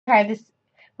try this.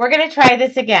 We're going to try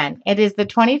this again. It is the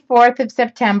 24th of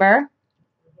September.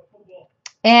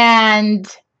 And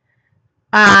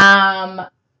I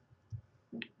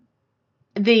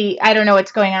don't know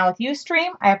what's going on with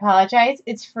Ustream. I apologize.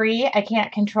 It's free. I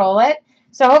can't control it.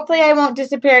 So hopefully I won't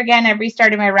disappear again. I've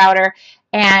restarted my router.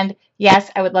 And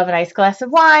yes, I would love a nice glass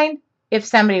of wine if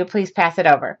somebody would please pass it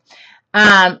over.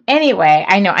 Anyway,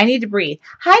 I know I need to breathe.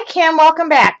 Hi, Kim. Welcome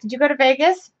back. Did you go to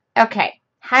Vegas? Okay.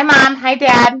 Hi, Mom. Hi,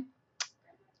 Dad.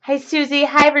 Hi, Susie.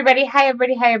 Hi, everybody. Hi,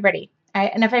 everybody. Hi, everybody.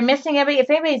 And if I'm missing anybody, if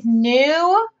anybody's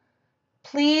new,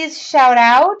 please shout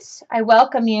out. I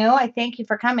welcome you. I thank you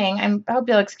for coming. I hope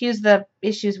you'll excuse the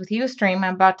issues with Ustream.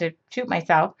 I'm about to shoot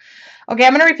myself. Okay,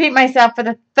 I'm going to repeat myself for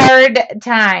the third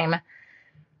time.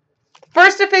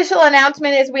 First official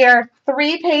announcement is we are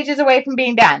 3 pages away from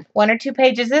being done. 1 or 2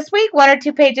 pages this week, 1 or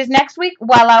 2 pages next week.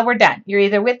 Voila, we're done. You're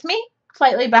either with me,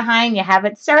 slightly behind, you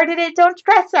haven't started it, don't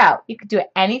stress out. You can do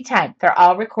it anytime. They're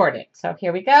all recorded. So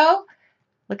here we go.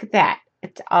 Look at that.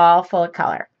 It's all full of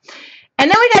color.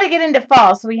 And then we got to get into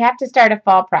fall, so we have to start a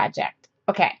fall project.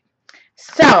 Okay.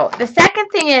 So the second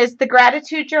thing is the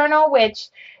gratitude journal, which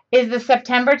is the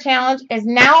September challenge, is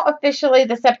now officially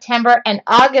the September and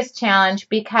August challenge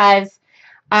because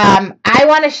I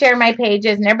want to share my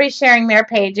pages and everybody's sharing their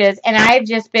pages, and I've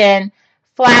just been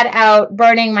flat out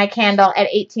burning my candle at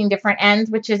 18 different ends,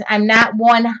 which is I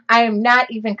am not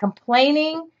even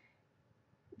complaining.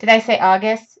 Did I say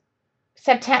August?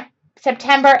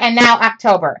 September and now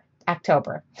October.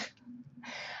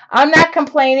 I'm not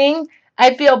complaining.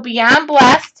 I feel beyond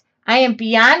blessed. I am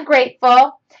beyond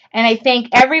grateful, and I thank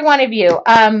every one of you.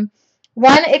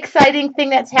 One exciting thing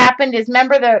that's happened is,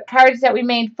 remember the cards that we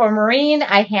made for Maureen?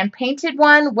 I hand-painted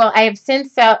one. Well, I have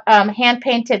since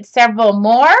hand-painted several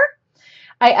more.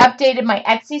 I updated my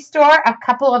Etsy store. A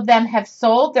couple of them have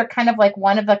sold. They're kind of like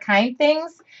one-of-a-kind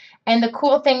things. And the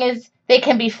cool thing is they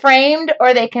can be framed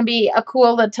or they can be a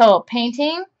cool little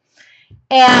painting.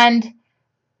 And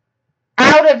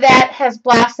out of that has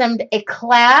blossomed a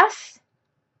class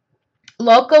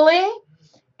locally.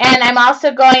 And I'm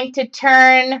also going to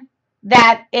turn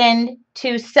that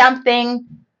into something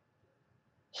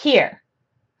here.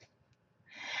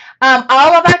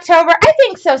 All of October, I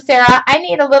think so, Sarah. I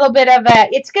need a little bit of a,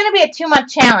 it's going to be a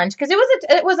 2-month challenge because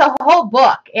it was a whole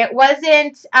book. It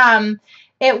wasn't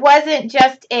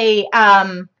just a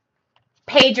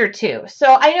page or 2.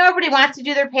 So I know everybody wants to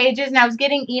do their pages, and I was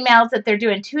getting emails that they're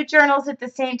doing 2 journals at the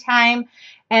same time,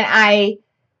 and I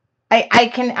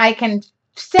can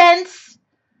sense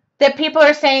that people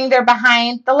are saying they're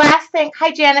behind. The last thing, hi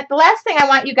Janet, the last thing I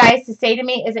want you guys to say to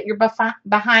me is that you're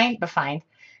behind.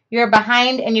 You're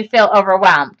behind and you feel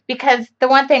overwhelmed. Because the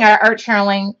one thing our art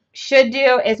journaling should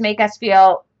do is make us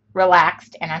feel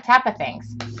relaxed and on top of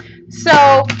things. So,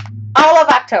 all of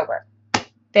October.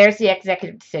 There's the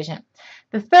executive decision.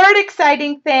 The third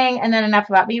exciting thing, and then enough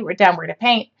about me, we're done, we're going to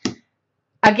paint.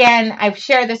 Again, I've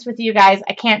shared this with you guys,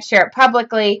 I can't share it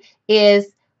publicly, is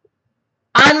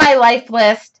on my life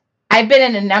list. I've been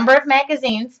in a number of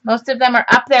magazines. Most of them are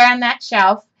up there on that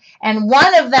shelf. And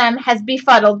one of them has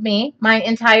befuddled me my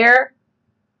entire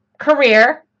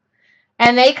career.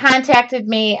 And they contacted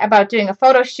me about doing a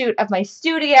photo shoot of my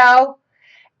studio.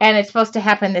 And it's supposed to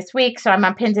happen this week. So I'm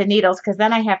on pins and needles because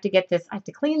then I have to get this. I have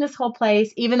to clean this whole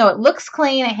place. Even though it looks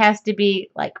clean, it has to be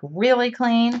like really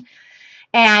clean.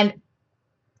 And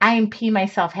I am pee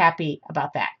myself happy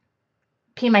about that.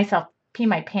 Pee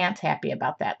my pants happy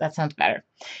about that. That sounds better.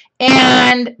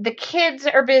 And the kids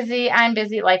are busy. I'm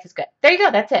busy. Life is good. There you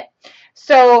go. That's it.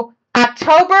 So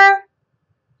October,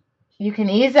 you can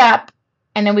ease up.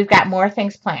 And then we've got more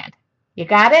things planned. You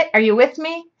got it? Are you with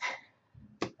me?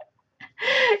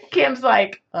 Kim's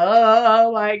like,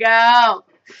 oh my God.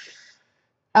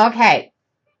 Okay.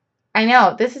 I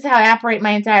know. This is how I operate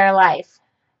my entire life.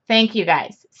 Thank you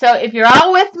guys. So if you're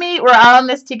all with me, we're all in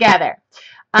this together.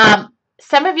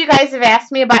 Some of you guys have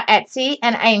asked me about Etsy,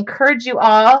 and I encourage you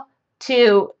all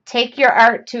to take your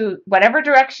art to whatever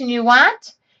direction you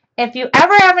want. If you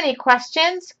ever have any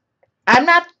questions, I'm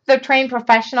not the trained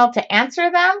professional to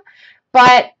answer them,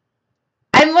 but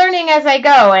I'm learning as I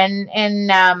go.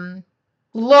 And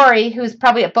Lori, who's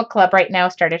probably at book club right now,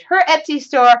 started her Etsy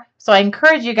store. So I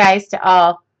encourage you guys to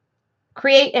all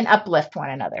create and uplift one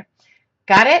another.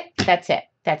 Got it? That's it.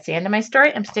 That's the end of my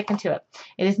story. I'm sticking to it.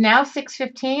 It is now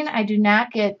 6:15. I do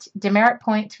not get demerit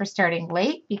points for starting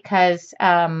late because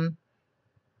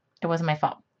it wasn't my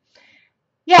fault.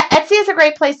 Yeah, Etsy is a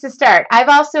great place to start.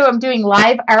 I'm doing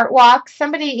live art walks.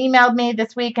 Somebody emailed me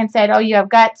this week and said, oh, you have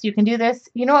guts. You can do this.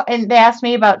 You know, and they asked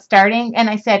me about starting. And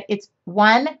I said, it's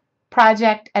one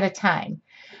project at a time.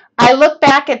 I look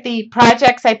back at the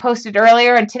projects I posted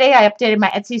earlier, and today I updated my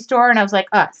Etsy store, and I was like,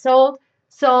 sold,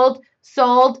 sold,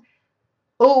 sold.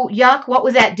 Oh, yuck, what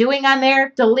was that doing on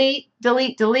there? Delete,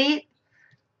 delete, delete.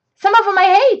 Some of them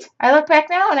I hate. I look back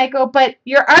now and I go, but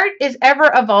your art is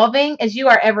ever evolving as you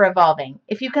are ever evolving.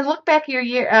 If you can look back your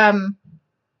year,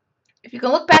 if you can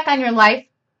look back on your life,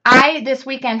 I this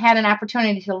weekend had an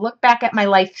opportunity to look back at my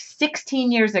life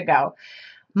 16 years ago.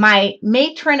 My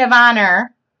matron of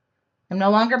honor, I'm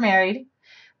no longer married.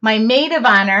 My maid of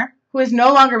honor, who is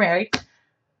no longer married,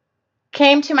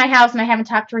 came to my house, and I haven't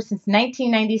talked to her since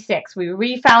 1996. We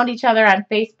refound each other on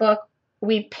Facebook.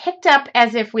 We picked up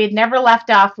as if we had never left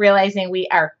off, realizing we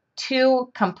are two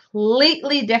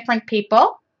completely different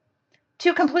people.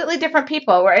 Two completely different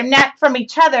people. We're not from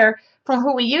each other, from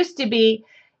who we used to be,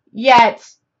 yet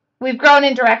we've grown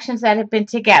in directions that have been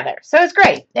together. So it was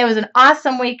great. It was an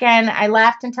awesome weekend. I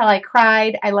laughed until I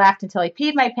cried. I laughed until I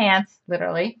peed my pants,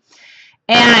 literally.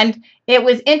 And it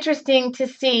was interesting to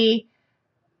see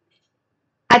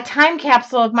a time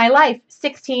capsule of my life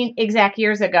 16 exact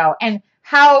years ago, and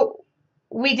how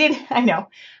we did, I know,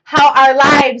 how our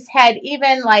lives had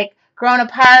even like grown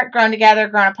apart, grown together,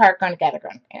 grown apart, grown together,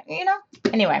 grown, you know?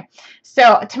 Anyway,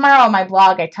 so tomorrow on my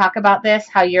blog, I talk about this,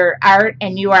 how your art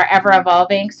and you are ever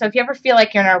evolving. So if you ever feel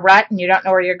like you're in a rut and you don't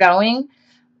know where you're going,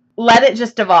 let it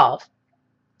just evolve.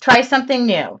 Try something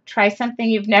new. Try something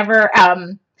you've never,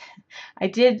 I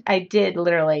did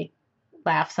literally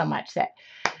laugh so much that,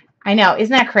 I know,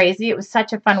 isn't that crazy? It was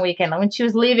such a fun weekend. When she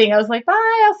was leaving, I was like,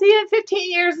 bye, I'll see you in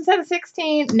 15 years instead of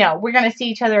 16. No, we're going to see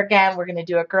each other again. We're going to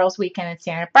do a girls' weekend in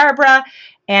Santa Barbara,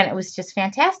 and it was just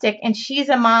fantastic. And she's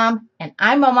a mom, and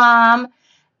I'm a mom,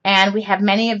 and we have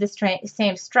many of the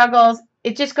same struggles.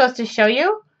 It just goes to show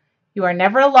you, you are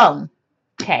never alone.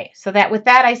 Okay, so that with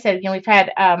that, I said, you know, we've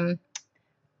had a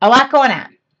lot going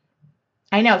on.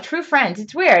 I know, true friends.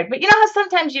 It's weird, but you know how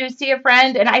sometimes you see a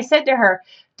friend, and I said to her,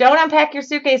 don't unpack your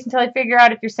suitcase until I figure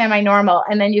out if you're semi-normal,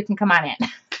 and then you can come on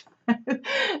in.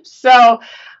 So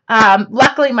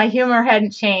luckily my humor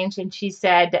hadn't changed, and she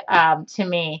said to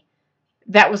me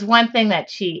that was one thing that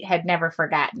she had never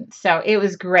forgotten. So it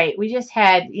was great. We just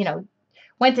had, you know,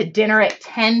 went to dinner at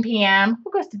 10 p.m.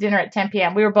 Who goes to dinner at 10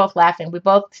 p.m.? We were both laughing. We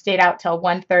both stayed out till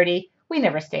 1:30. We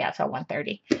never stay out till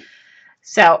 1:30.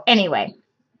 So anyway,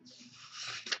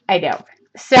 I know.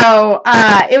 So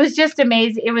it was just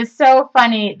amazing. It was so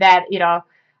funny that, you know,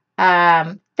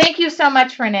 thank you so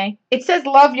much, Renee. It says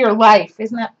love your life.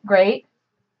 Isn't that great?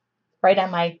 Right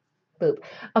on my boob.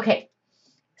 Okay.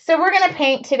 So we're going to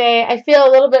paint today. I feel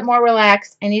a little bit more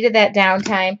relaxed. I needed that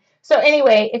downtime. So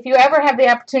anyway, if you ever have the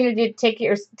opportunity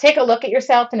to take a look at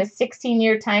yourself in a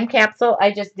 16-year time capsule,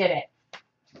 I just did it.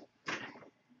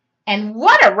 And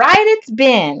what a ride it's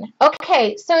been.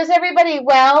 Okay, so is everybody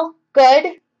well?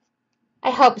 Good? I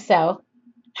hope so.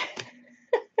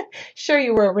 Sure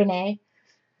you were, Renee.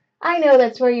 I know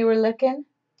that's where you were looking.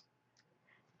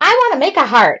 I want to make a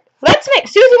heart.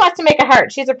 Susie wants to make a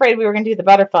heart. She's afraid we were going to do the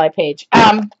butterfly page.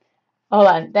 Hold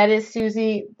on. That is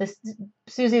Susie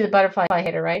the butterfly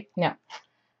hitter, right? No.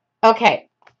 Okay.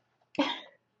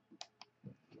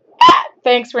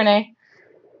 Thanks, Renee.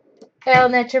 El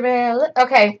Natural.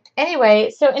 Okay.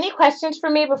 Anyway, so any questions for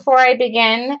me before I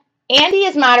begin? Andy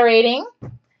is moderating.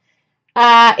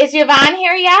 Is Yvonne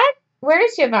here yet? Where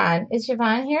is Yvonne? Is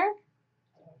Yvonne here?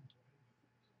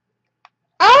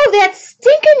 Oh, that's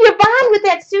stinking Yvonne with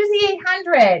that Susie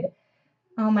 800.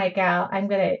 Oh my God. I'm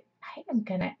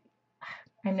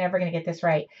never gonna get this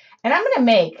right. And I'm gonna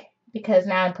make, because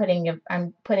now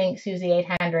I'm putting Susie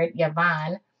 800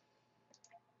 Yvonne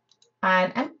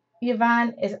on.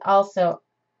 Yvonne is also,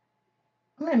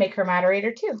 I'm gonna make her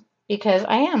moderator too, because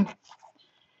I am.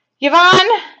 Yvonne,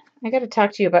 I got to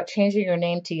talk to you about changing your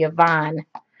name to Yvonne.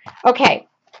 Okay.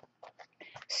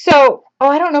 So,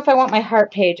 I don't know if I want my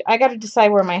heart page. I got to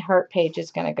decide where my heart page is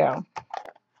going to go.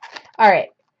 All right.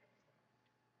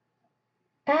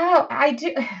 Oh, I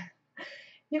do.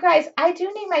 You guys, I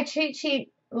do need my cheat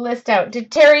sheet list out.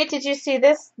 Terry, did you see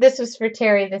this? This was for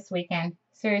Terry this weekend.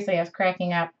 Seriously, I was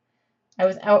cracking up. I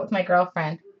was out with my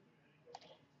girlfriend.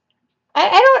 I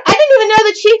didn't even know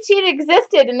the cheat sheet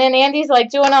existed, and then Andy's like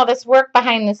doing all this work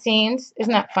behind the scenes.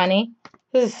 Isn't that funny?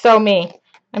 This is so me.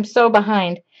 I'm so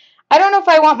behind. I don't know if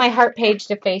I want my heart page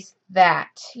to face that.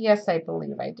 Yes, I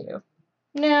believe I do.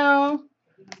 No.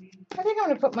 I think I'm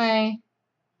going to put my...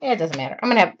 Yeah, it doesn't matter. I'm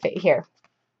going to have it here.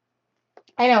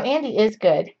 I know, Andy is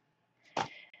good.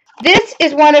 This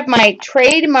is one of my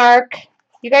trademark...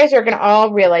 You guys are going to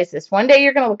all realize this. One day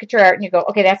you're going to look at your art and you go,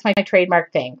 okay, that's my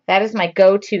trademark thing. That is my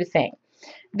go-to thing.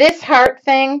 This heart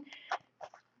thing,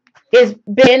 has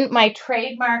been my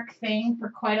trademark thing for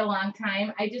quite a long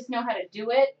time. I just know how to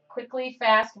do it quickly,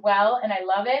 fast, well, and I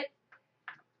love it.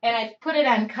 And I put it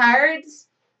on cards.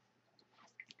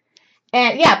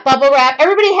 And yeah, bubble wrap.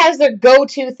 Everybody has their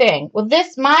go-to thing. Well,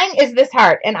 mine is this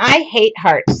heart, and I hate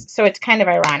hearts, so it's kind of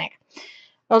ironic.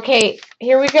 Okay,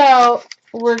 here we go.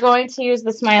 We're going to use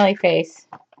the smiley face.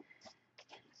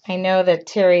 I know that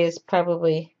Terry is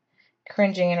probably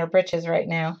cringing in her britches right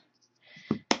now.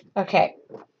 Okay,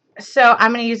 so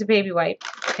I'm going to use a baby wipe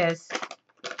because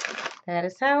that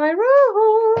is how I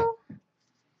roll.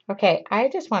 Okay, I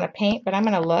just want to paint, but I'm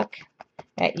going to look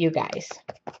at you guys.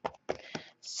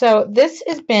 So this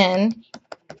has been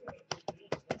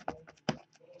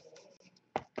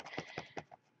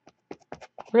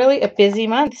really a busy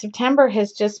month. September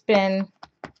has just been,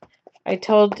 I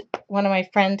told one of my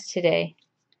friends today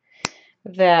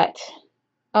that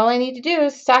all I need to do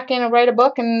is stock in and write a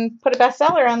book and put a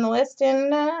bestseller on the list,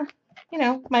 and you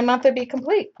know, my month would be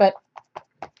complete. But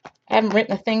I haven't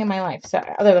written a thing in my life, so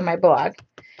other than my blog,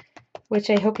 which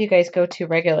I hope you guys go to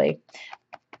regularly.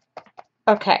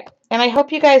 Okay, and I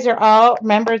hope you guys are all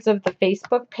members of the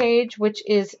Facebook page, which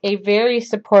is a very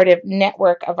supportive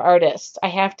network of artists. I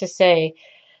have to say,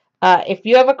 if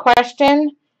you have a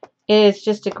question, it is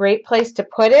just a great place to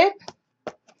put it.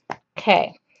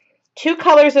 Okay, 2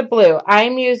 colors of blue.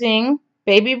 I'm using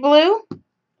baby blue,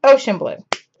 ocean blue.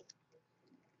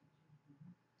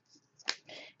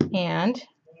 And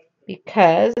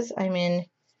because I'm in,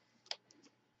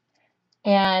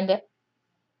 and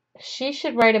she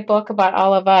should write a book about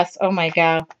all of us. Oh my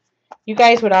God. You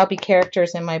guys would all be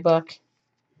characters in my book.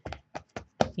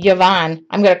 Yvonne.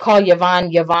 I'm going to call Yvonne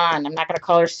Yvonne. I'm not going to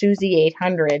call her Susie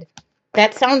 800.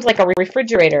 That sounds like a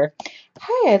refrigerator.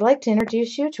 Hi, I'd like to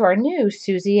introduce you to our new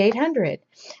Susie 800.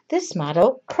 This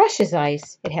model crushes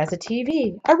ice. It has a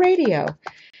TV, a radio.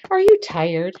 Are you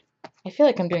tired? I feel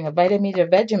like I'm doing a Vitamin to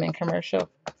Vegemin commercial.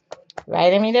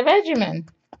 Vitamin to Vegemin.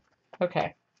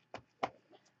 Okay.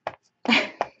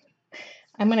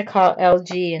 I'm going to call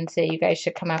LG and say you guys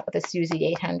should come out with a Susie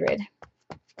 800.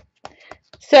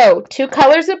 So, 2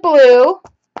 colors of blue.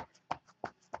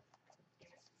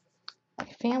 My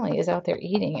family is out there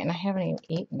eating, and I haven't even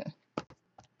eaten.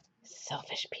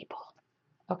 Selfish people.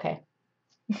 Okay.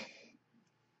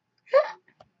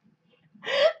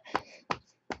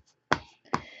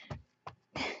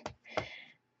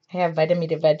 I have Vitamin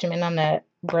to Vegemin on the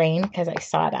brain because I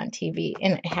saw it on TV,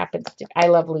 and it happens to, I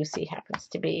Love Lucy happens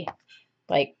to be,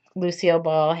 like, Lucille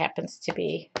Ball happens to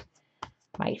be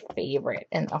my favorite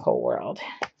in the whole world.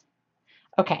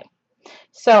 Okay,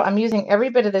 so I'm using every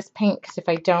bit of this paint because if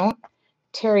I don't,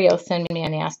 Terry will send me a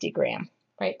nasty gram.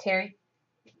 Right, Terry?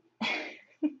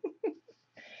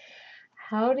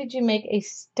 How did you make a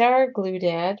star, Glue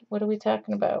Dad? What are we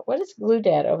talking about? What is Glue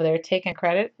Dad over there taking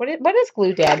credit? What is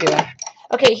Glue Dad doing?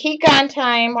 Okay, heat gun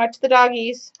time. Watch the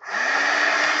doggies.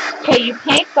 Okay, you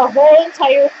paint the whole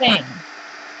entire thing.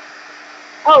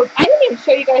 Oh, I didn't even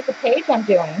show you guys the page I'm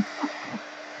doing.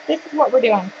 This is what we're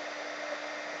doing.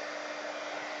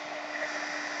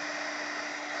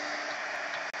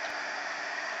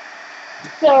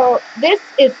 So this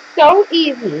is so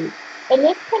easy, and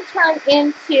this can turn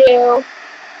into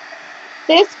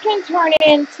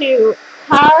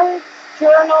cards,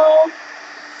 journals,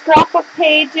 scrapbook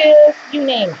pages, you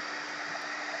name it.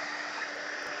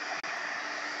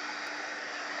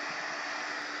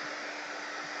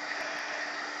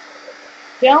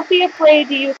 Don't be afraid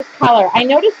to use color. I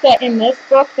noticed that in this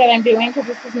book that I'm doing, because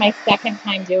this is my 2nd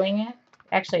time doing it.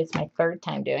 Actually, it's my 3rd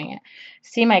time doing it.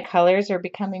 See, my colors are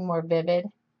becoming more vivid.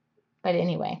 But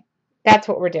anyway, that's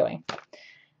what we're doing.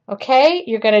 Okay,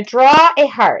 you're going to draw a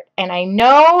heart. And I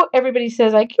know everybody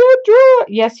says, I can't draw.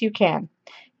 Yes, you can.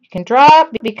 You can draw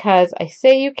because I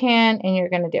say you can, and you're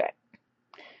going to do it.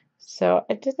 So,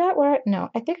 did that work? No,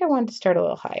 I think I wanted to start a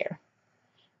little higher.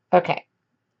 Okay,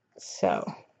 so,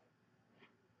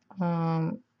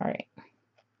 all right.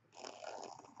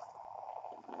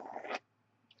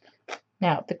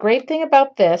 Now, the great thing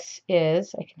about this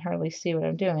is, I can hardly see what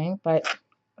I'm doing, but,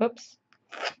 oops,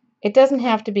 it doesn't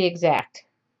have to be exact.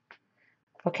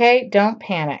 Okay, don't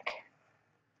panic.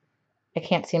 I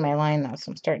can't see my line though,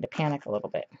 so I'm starting to panic a little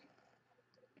bit.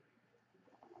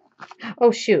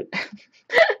 Oh, shoot.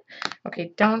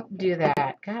 Okay, don't do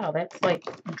that. God, that's like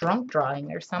drunk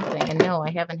drawing or something. And no, I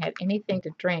haven't had anything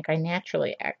to drink. I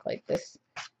naturally act like this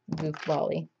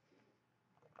goofbally.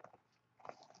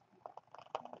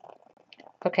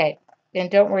 Okay, and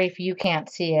don't worry if you can't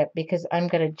see it because I'm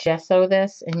going to gesso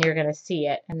this and you're going to see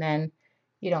it. And then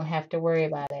you don't have to worry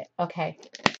about it. Okay.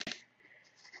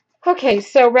 Okay,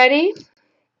 so ready?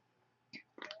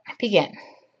 Begin.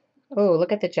 Oh,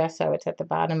 look at the gesso. It's at the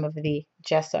bottom of the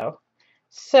gesso.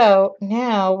 So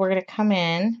now we're going to come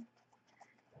in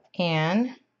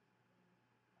and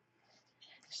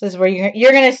this is where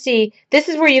you're going to see, this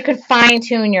is where you can fine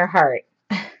tune your heart.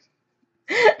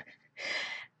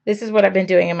 This is what I've been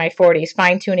doing in my 40s,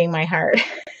 fine tuning my heart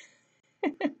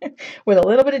with a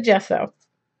little bit of gesso.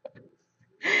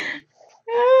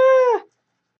 Ah,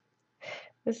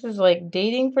 this is like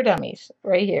dating for dummies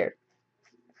right here.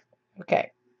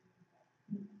 Okay.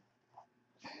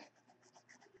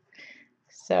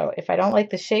 So if I don't like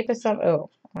the shape of some, oh,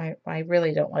 I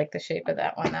really don't like the shape of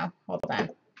that one though. Hold on.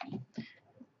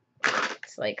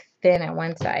 It's like thin on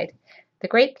one side. The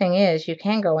great thing is you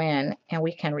can go in and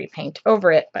we can repaint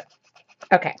over it, but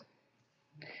okay.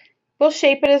 We'll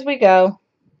shape it as we go.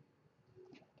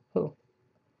 Ooh.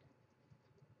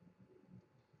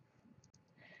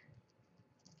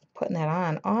 Putting that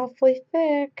on awfully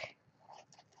thick.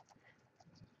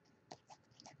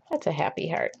 That's a happy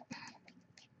heart.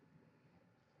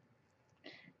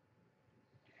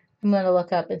 I'm going to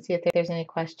look up and see if there's any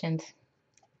questions.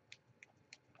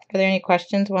 Are there any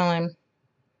questions while I'm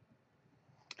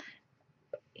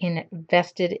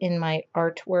invested in my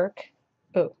artwork?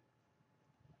 Oh,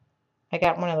 I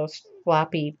got one of those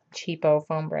floppy cheapo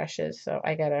foam brushes, so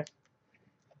I gotta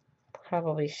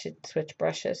probably should switch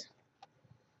brushes.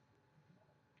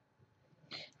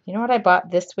 You know what I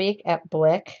bought this week at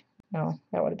Blick? No,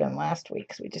 that would have been last week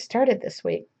because we just started this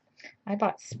week. I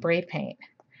bought spray paint.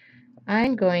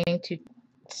 I'm going to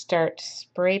start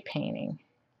spray painting.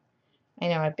 I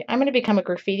know I'm going to become a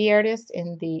graffiti artist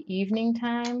in the evening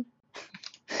time.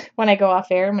 When I go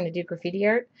off air, I'm going to do graffiti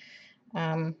art.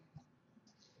 My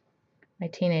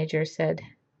teenager said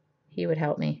he would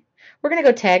help me. We're going to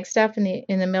go tag stuff in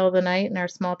the middle of the night in our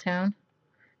small town.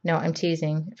 No, I'm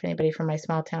teasing. If anybody from my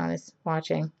small town is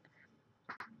watching,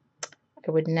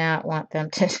 I would not want them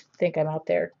to think I'm out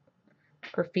there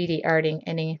graffiti arting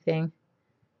anything.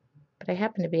 But I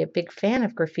happen to be a big fan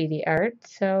of graffiti art,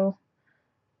 so,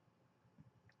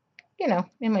 you know,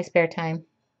 in my spare time.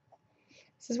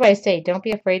 This is why I say, don't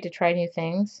be afraid to try new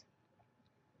things.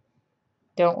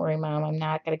 Don't worry, Mom, I'm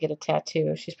not going to get a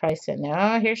tattoo. She's probably saying,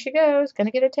 no, here she goes, going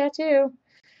to get a tattoo.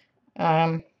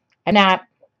 I'm not.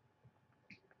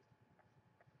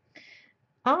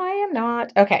 I am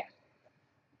not. Okay.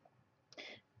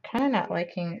 Kind of not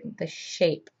liking the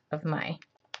shape of my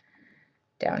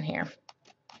down here.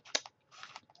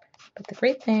 But the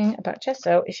great thing about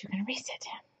gesso is you can erase it.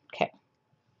 Okay.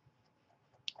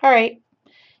 All right.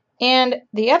 And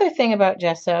the other thing about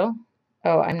gesso,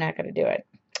 oh, I'm not going to do it.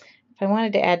 If I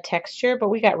wanted to add texture, but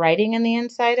we got writing in the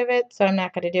inside of it, so I'm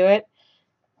not going to do it.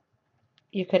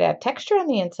 You could add texture on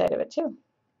the inside of it too.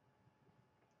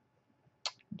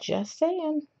 Just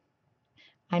saying.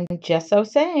 I'm just so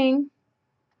saying.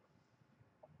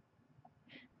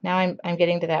 Now I'm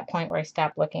getting to that point where I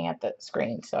stop looking at the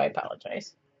screen, so I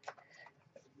apologize.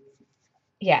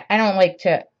 Yeah, I don't like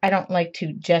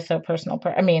to gesso personal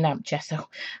gesso.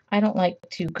 I don't like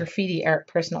to graffiti art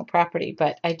personal property,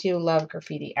 but I do love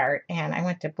graffiti art, and I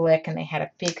went to Blick and they had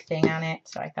a big thing on it,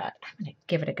 so I thought I'm going to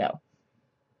give it a go.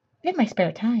 In my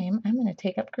spare time, I'm going to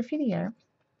take up graffiti art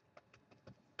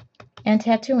and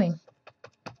tattooing.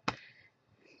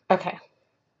 Okay.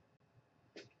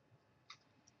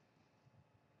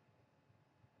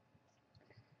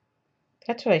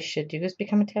 That's what I should do, is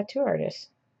become a tattoo artist.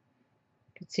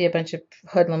 You could see a bunch of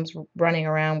hoodlums running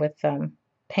around with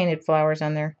painted flowers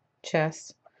on their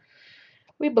chests.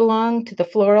 We belong to the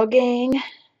floral gang.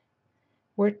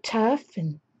 We're tough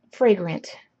and fragrant.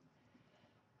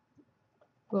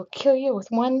 We'll kill you with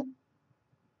one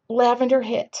lavender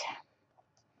hit.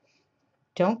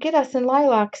 Don't get us in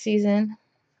lilac season.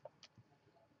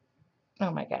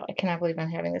 Oh my God, I cannot believe I'm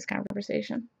having this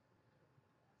conversation.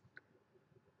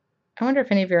 I wonder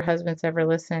if any of your husbands ever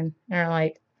listen and are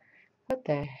like, what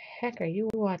the heck are you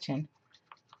watching?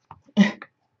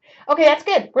 Okay, that's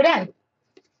good. We're done.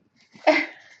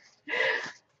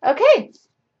 Okay.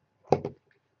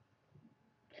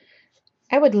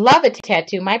 I would love a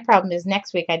tattoo. My problem is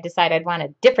next week I decide I'd want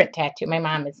a different tattoo. My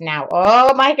mom is now,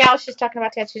 oh my gosh, she's talking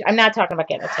about tattoos. I'm not talking about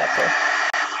getting a tattoo.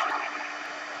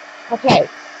 Okay,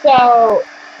 so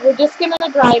we're just going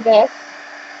to dry this.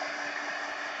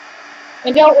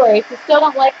 And don't worry, if you still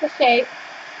don't like the shape,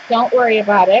 don't worry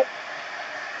about it.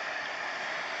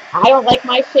 I don't like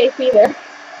my shape either.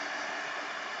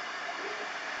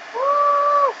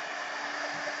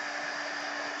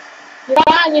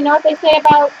 John, you know what they say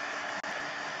about,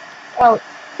 oh,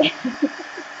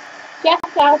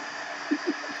 gesso.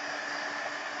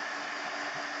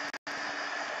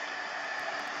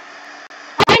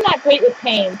 I'm not great with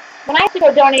pain. when I have to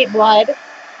go donate blood,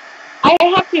 I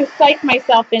have to psych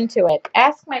myself into it.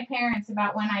 Ask my parents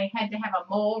about when I had to have a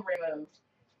mole removed.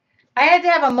 I had to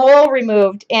have a mole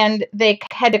removed, and they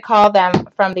had to call them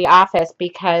from the office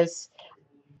because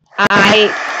I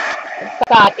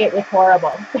thought it was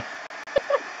horrible.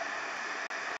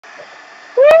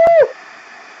 Woo!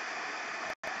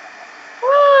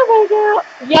 Oh my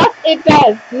God. Yes, it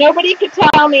does. Nobody could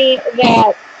tell me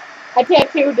that a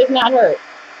tattoo does not hurt.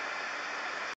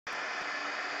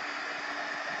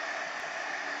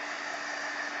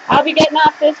 I'll be getting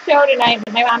off this show tonight,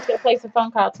 but my mom's going to place a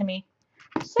phone call to me.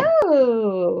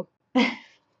 So,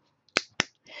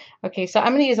 okay, so I'm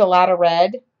going to use a lot of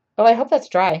red. Oh, I hope that's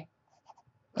dry.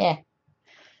 Yeah.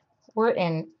 We're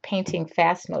in painting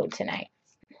fast mode tonight.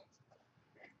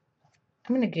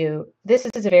 I'm going to do, this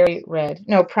is a very red,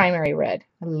 no, primary red.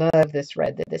 I love this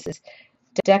red. This is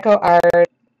Deco Art.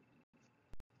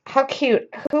 How cute.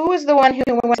 Who was the one who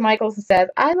went to Michael's and says,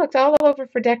 I looked all over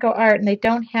for Deco Art and they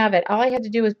don't have it. All I had to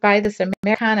do was buy this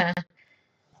Americana.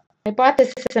 I bought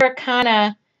this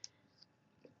Americana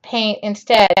paint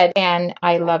instead and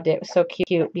I loved it. It was so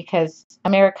cute because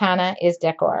Americana is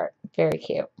Deco Art. Very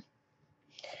cute.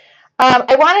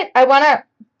 I want to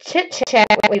chit-chat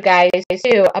with you guys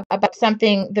too about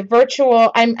something, the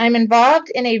virtual, I'm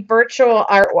involved in a virtual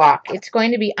art walk. It's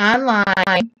going to be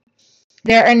online.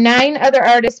 There are 9 other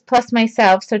artists plus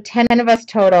myself, so 10 of us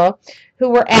total, who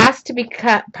were asked to be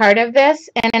part of this.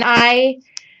 And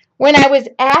when I was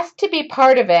asked to be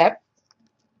part of it,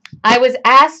 I was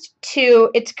asked to,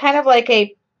 it's kind of like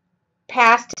a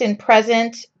past and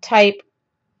present type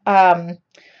art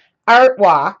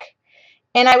walk.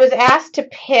 And I was asked to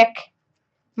pick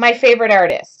my favorite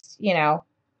artists, you know,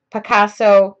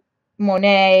 Picasso,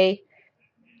 Monet,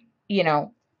 you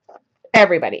know,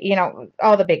 everybody, you know,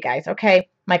 all the big guys, okay?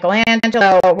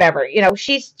 Michelangelo, whatever. You know,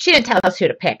 she didn't tell us who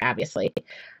to pick, obviously.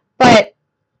 But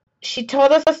she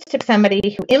told us to pick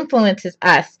somebody who influences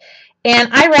us. And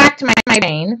I racked my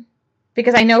brain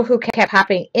because I know who kept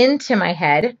popping into my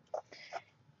head.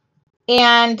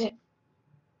 And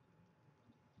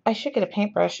I should get a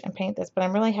paintbrush and paint this, but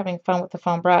I'm really having fun with the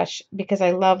foam brush because I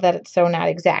love that it's so not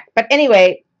exact. But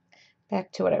anyway,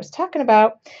 back to what I was talking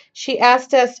about. She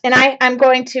asked us, and I'm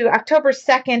going to, October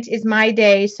 2nd is my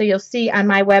day, so you'll see on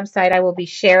my website I will be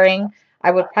sharing,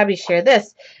 I will probably share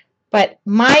this, but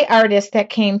my artist that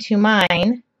came to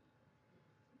mind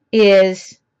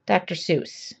is Dr.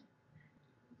 Seuss.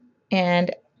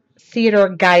 And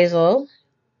Theodore Geisel,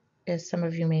 as some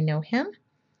of you may know him,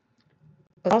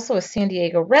 was also a San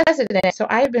Diego resident, so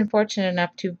I have been fortunate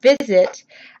enough to visit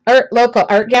local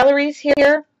art galleries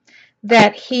here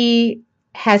that he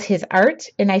has his art,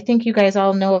 and I think you guys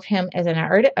all know of him as an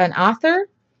author,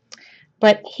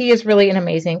 but he is really an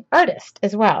amazing artist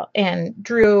as well and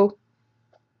drew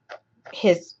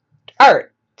his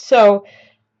art. So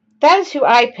that is who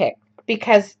I picked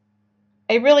because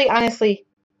I really honestly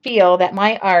feel that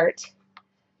my art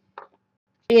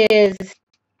is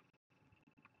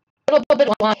a little bit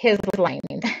along his line.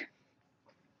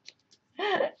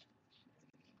 Am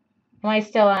I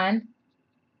still on?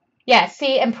 Yeah,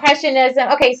 see, Impressionism.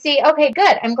 Okay, see, okay,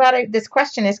 good. I'm glad this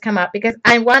question has come up because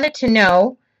I wanted to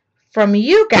know from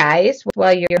you guys,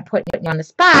 while you're putting me on the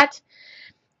spot,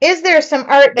 is there some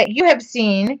art that you have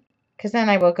seen? Because then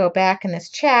I will go back in this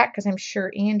chat because I'm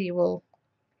sure Andy will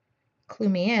clue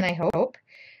me in, I hope.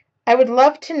 I would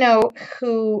love to know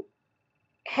who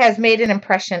has made an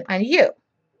impression on you.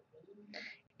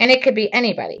 And it could be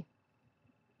anybody.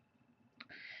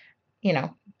 You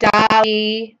know,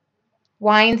 Dali,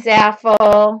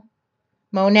 Weinzapfel,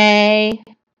 Monet,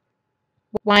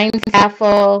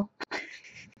 Weinzapfel.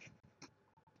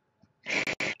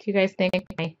 Do you guys think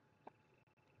my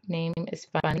name is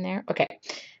fun in there? Okay.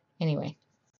 Anyway,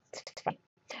 it's fine.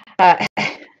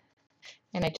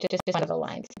 And I just out of the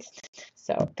lines.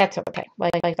 So that's okay.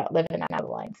 Like I thought, living out of the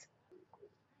lines.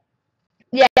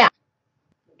 Yeah.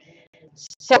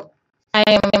 So I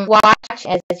am watch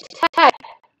as type.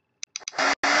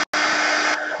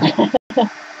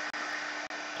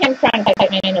 Kim trying to type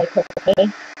my name really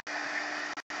quickly.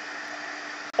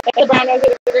 The brown nose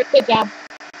is a good job.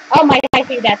 Oh my, I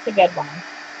think that's a good one.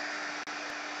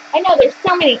 I know there's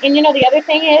so many, and you know the other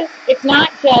thing is, it's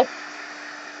not just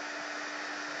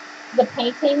the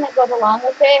painting that goes along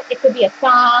with it. It could be a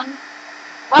song.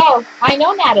 Oh, I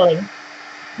know Natalie.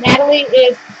 Natalie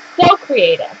is so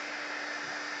creative.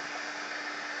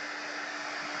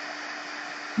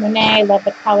 Monet, love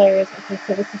the colors. Okay,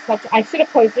 so this is such. I should have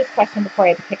posed this question before I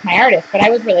had to pick my artist, but I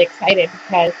was really excited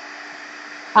because,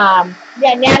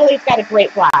 yeah, Natalie's got a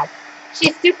great blog.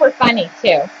 She's super funny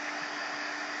too.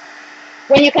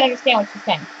 When you can understand what she's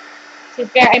saying.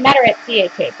 I met her at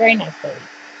CHA. Very nice lady.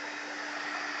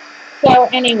 So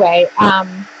anyway,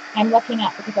 I'm looking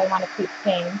up because I want to keep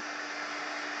seeing.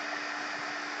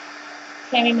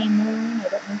 Tammy Moon. I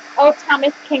don't know. Oh,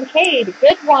 Thomas Kincaid.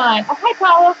 Good one. Oh, hi,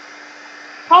 Paula.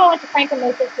 Paula went to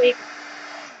Frankenmuth this week.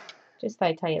 Just thought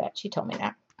I'd tell you that. She told me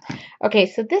that. Okay,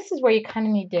 so this is where you kind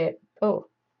of need to. Oh,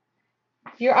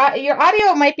 your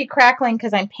audio might be crackling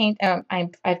because I'm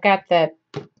I've got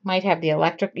might have the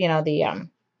electric, the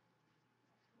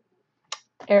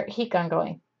heat gun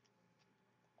going.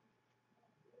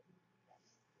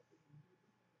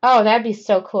 Oh, that'd be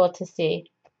so cool to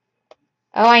see.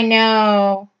 Oh, I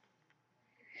know.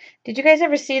 Did you guys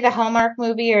ever see the Hallmark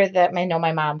movie I know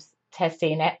my mom has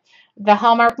seen it. The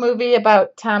Hallmark movie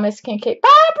about Thomas Kincaid.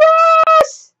 Bob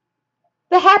Ross!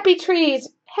 The Happy Trees.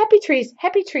 Happy Trees.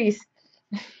 Happy Trees.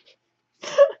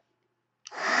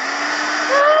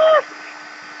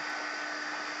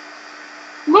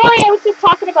 Lori, I was just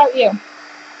talking about you.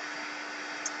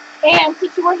 And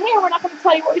since you were here, we're not going to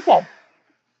tell you what we said.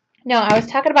 No, I was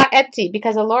talking about Etsy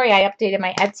because of Lori. I updated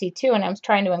my Etsy too, and I was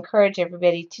trying to encourage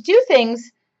everybody to do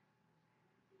things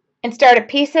and start a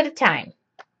piece at a time.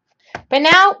 But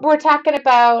now we're talking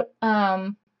about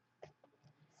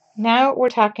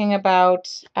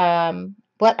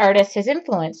what artist has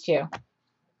influenced you,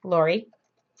 Lori.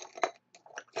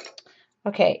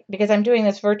 Okay, because I'm doing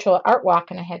this virtual art walk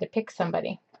and I had to pick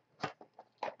somebody.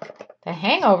 The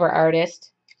Hangover artist.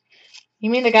 You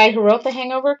mean the guy who wrote The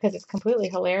Hangover? Because it's completely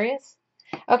hilarious.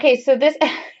 Okay, so this,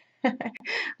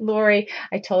 Lori,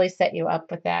 I totally set you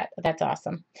up with that. That's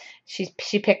awesome.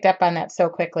 She picked up on that so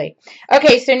quickly.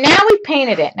 Okay, so now we've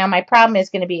painted it. Now my problem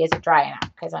is going to be, is it dry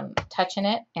enough? Because I'm touching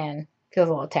it and it feels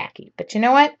a little tacky. But you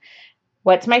know what?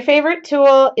 What's my favorite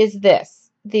tool is this,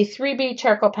 the 3B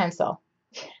charcoal pencil.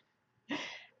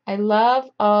 I love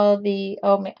all the,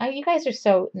 oh, you guys are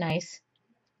so nice.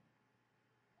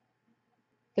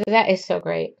 That is so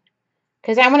great.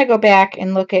 Because I want to go back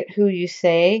and look at who you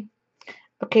say.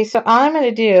 Okay, so all I'm going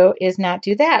to do is not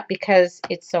do that because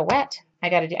it's so wet. I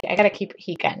gotta keep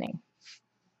heat gunning.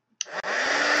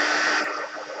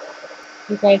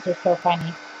 You guys are so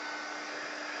funny.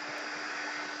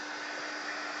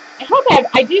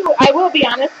 I will be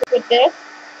honest with this.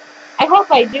 I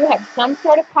hope I do have some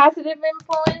sort of positive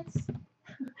influence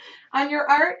on your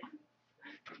art.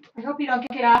 I hope you don't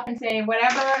get off and say,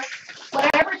 whatever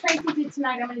Tracy did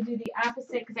tonight, I'm going to do the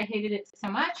opposite because I hated it so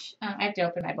much. I have to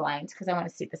open my blinds because I want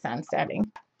to see the sun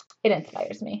setting. It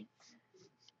inspires me.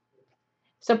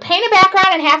 So paint a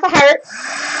background and half a heart.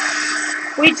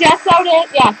 We just sewed it.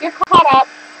 Yeah, you're caught up.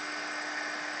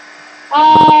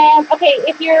 Okay,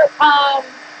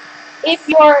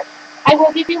 I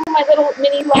will give you my little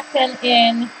mini lesson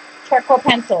in charcoal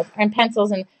pencils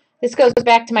and this goes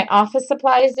back to my office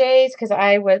supplies days because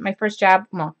my first job,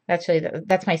 well, actually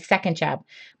that's my second job.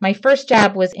 My first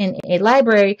job was in a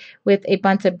library with a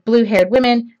bunch of blue-haired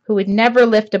women who would never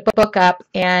lift a book up,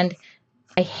 and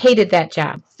I hated that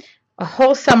job. A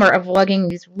whole summer of lugging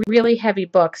these really heavy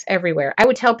books everywhere. I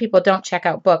would tell people don't check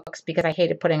out books because I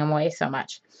hated putting them away so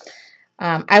much.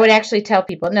 I would actually tell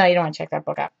people, no, you don't want to check that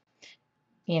book out.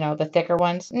 The thicker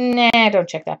ones. Nah, don't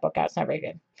check that book out. It's not very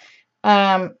good.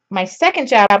 My second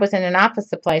job was in an office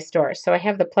supply store, so I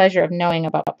have the pleasure of knowing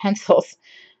about pencils.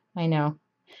 I know.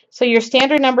 So your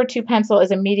standard number 2 pencil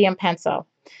is a medium pencil.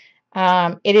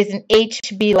 It is an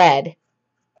HB lead.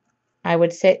 I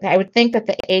would think that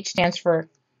the H stands for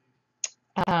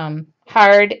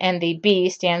hard and the B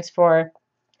stands for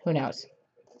who knows.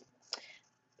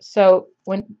 So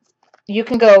when you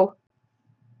can go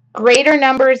greater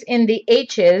numbers in the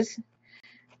H's,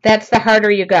 that's the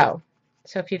harder you go.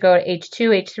 So if you go to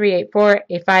H2, H3, H4,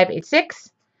 H5,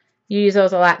 H6, you use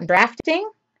those a lot in drafting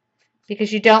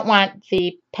because you don't want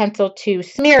the pencil to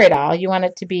smear it all. You want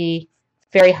it to be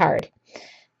very hard.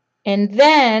 And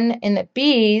then in the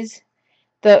B's,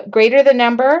 the greater the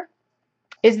number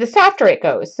is the softer it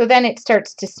goes. So then it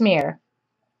starts to smear.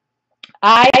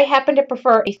 I happen to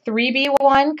prefer a 3B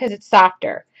one because it's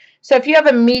softer. So if you have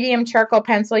a medium charcoal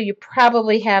pencil, you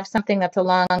probably have something that's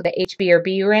along the HB or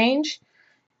B range.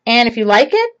 And if you like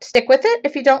it, stick with it.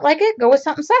 If you don't like it, go with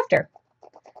something softer.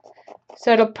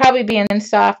 So it'll probably be in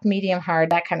soft, medium,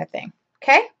 hard, that kind of thing.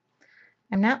 Okay?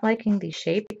 I'm not liking the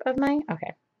shape of my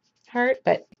heart,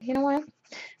 but you know what?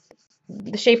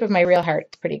 The shape of my real heart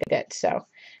is pretty good. So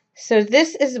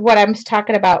this is what I'm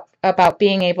talking about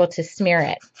being able to smear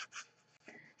it.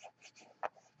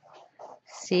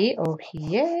 See? Oh,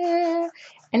 yeah.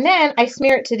 And then I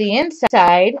smear it to the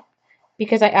inside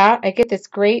because I get this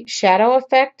great shadow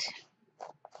effect.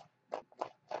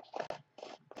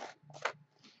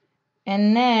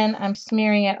 And then I'm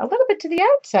smearing it a little bit to the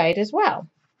outside as well.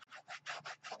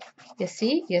 You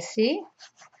see? You see?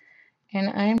 And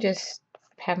I'm just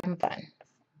having fun.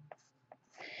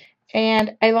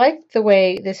 And I like the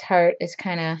way this heart is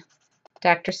kind of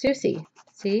Dr. Seussy.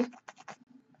 See?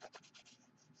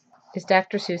 Is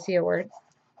Dr. Seussy a word?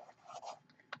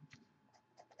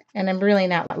 And I'm really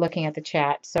not looking at the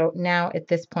chat. So now at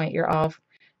this point, you're all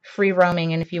free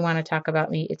roaming. And if you want to talk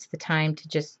about me, it's the time to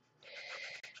just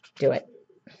do it.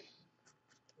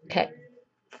 Okay.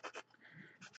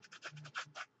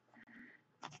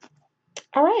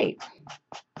 All right.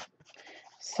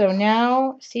 So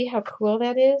now, see how cool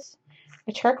that is?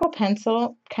 A charcoal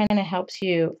pencil kind of helps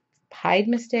you hide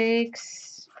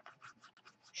mistakes,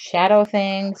 shadow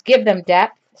things, give them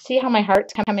depth. See how my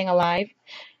heart's coming alive?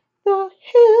 The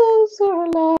hills are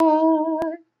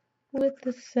alive with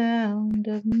the sound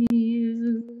of music.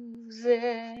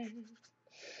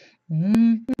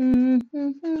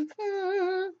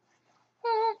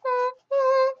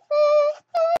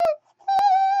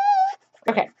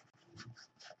 Okay.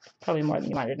 Probably more than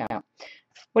you wanted to know.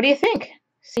 What do you think?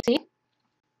 See?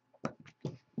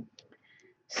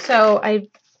 So I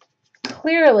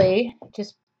clearly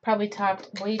just probably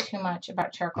talked way too much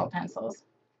about charcoal pencils.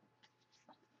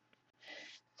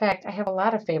 In fact, I have a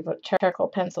lot of favorite charcoal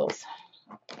pencils.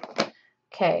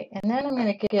 Okay, and then I'm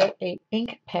going to get an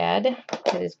ink pad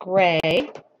that is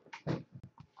gray.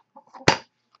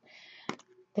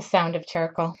 The sound of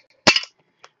charcoal.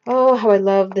 Oh, how I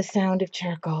love the sound of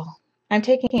charcoal. I'm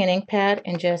taking an ink pad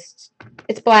and just,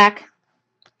 it's black.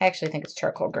 I actually think it's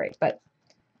charcoal gray, but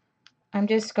I'm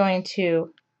just going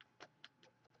to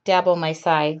dabble my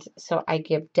sides so I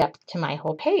give depth to my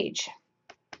whole page.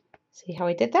 See how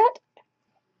I did that?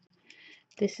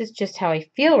 This is just how I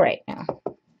feel right now.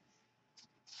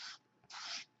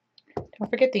 Don't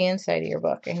forget the inside of your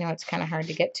book. I know it's kind of hard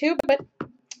to get to, but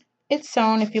it's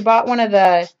sewn. If you bought one of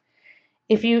the,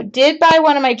 if you did buy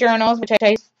one of my journals, which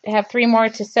I have 3 more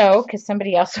to sew because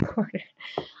somebody else ordered,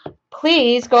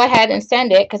 please go ahead and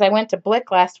send it because I went to Blick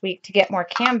last week to get more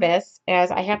canvas as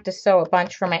I have to sew a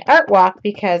bunch for my art walk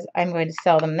because I'm going to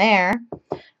sell them there.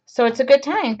 So it's a good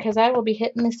time because I will be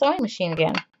hitting the sewing machine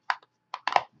again.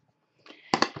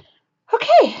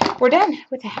 Okay, we're done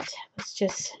with that. Let's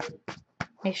just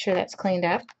make sure that's cleaned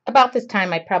up. About this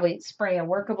time, I'd probably spray a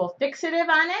workable fixative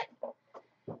on it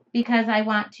because I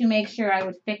want to make sure I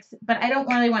would fix it. But I don't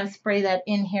really want to spray that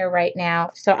in here right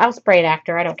now. So I'll spray it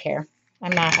after. I don't care.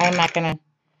 I'm not going to.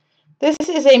 This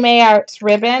is a May Arts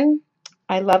ribbon.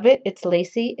 I love it. It's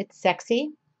lacy. It's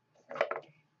sexy.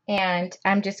 And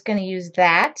I'm just going to use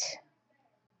that.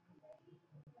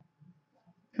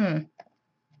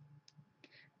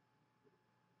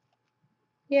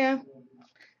 Yeah.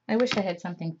 I wish I had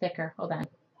something thicker. Hold on.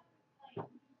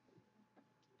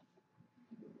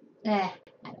 I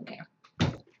don't care.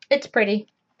 It's pretty.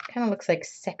 Kind of looks like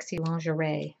sexy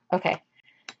lingerie. Okay.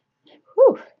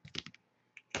 Whew.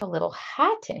 It's a little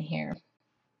hot in here.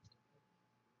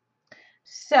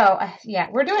 So, yeah,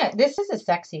 we're doing it. This is a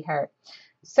sexy heart.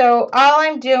 So, all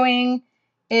I'm doing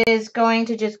is going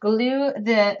to just glue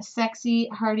the sexy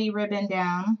hearty ribbon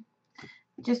down.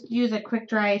 Just use a quick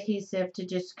dry adhesive to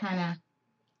just kind of,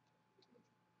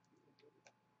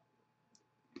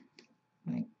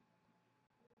 of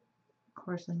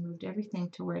course, I moved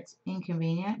everything to where it's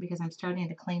inconvenient because I'm starting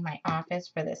to clean my office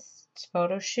for this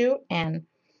photo shoot and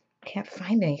I can't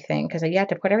find anything because you have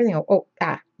to put everything, you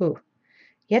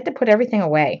have to put everything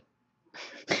away.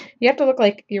 You have to look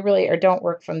like you really or don't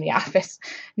work from the office.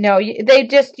 No, they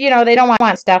just, they don't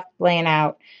want stuff laying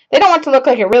out. They don't want to look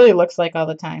like it really looks like all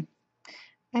the time.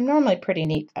 I'm normally pretty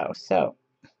neat though, so.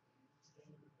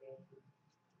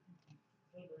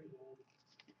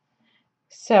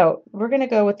 So we're going to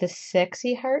go with the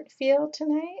sexy heart feel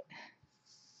tonight.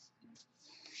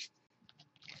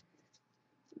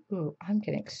 Ooh, I'm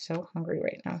getting so hungry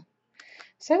right now.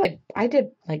 So I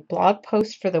did like blog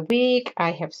posts for the week.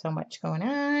 I have so much going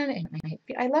on, and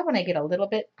I love when I get a little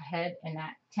bit ahead and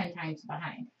not 10 times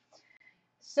behind.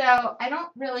 So I don't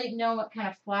really know what kind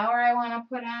of flour I want to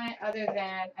put on it other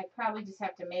than I probably just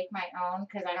have to make my own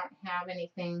because I don't have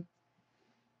anything.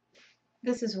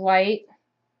 This is white.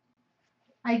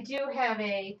 I do have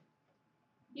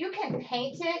you can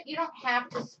paint it. You don't have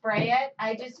to spray it.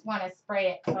 I just want to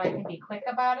spray it so I can be quick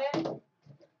about it.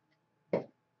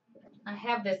 I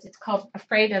have this. It's called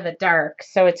Afraid of the Dark.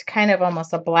 So it's kind of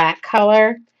almost a black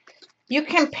color. You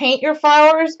can paint your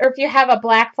flowers, or if you have a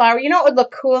black flower, you know what would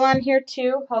look cool on here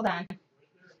too? Hold on.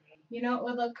 You know what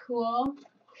would look cool?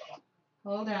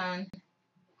 Hold on.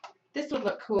 This would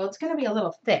look cool. It's going to be a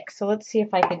little thick, so let's see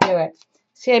if I can do it.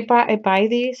 See, I buy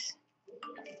these.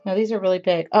 No, these are really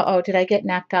big. Uh-oh, did I get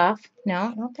knocked off? No,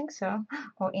 I don't think so.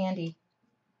 Oh, Andy.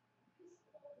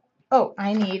 Oh,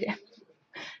 Andy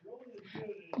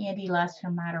lost her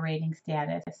moderating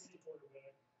status.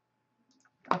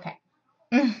 Okay.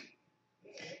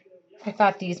 I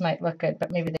thought these might look good,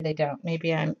 but maybe they don't.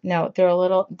 Maybe no,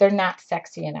 they're not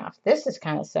sexy enough. This is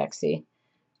kind of sexy.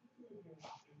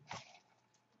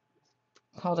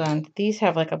 Hold on. These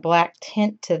have like a black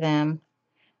tint to them.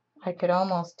 I could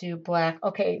almost do black.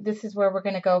 Okay, this is where we're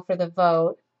going to go for the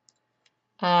vote.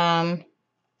 I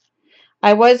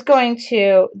was going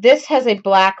to, this has a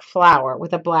black flower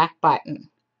with a black button.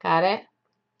 Got it?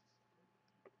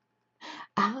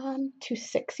 I'm too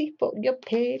sexy for your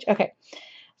page. Okay,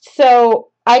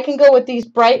 so I can go with these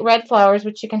bright red flowers,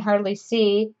 which you can hardly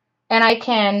see, and I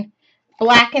can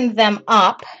blacken them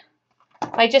up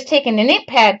by just taking an ink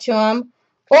pad to them,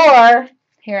 or,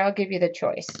 here, I'll give you the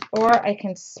choice, or I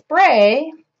can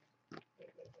spray.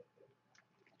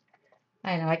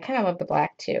 I know, I kind of love the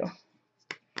black too.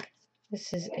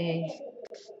 This is it's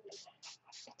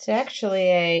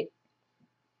actually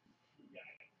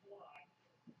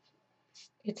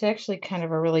kind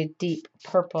of a really deep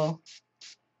purple.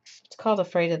 It's called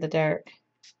Afraid of the Dark.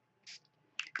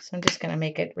 So I'm just going to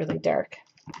make it really dark.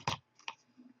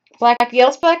 Black,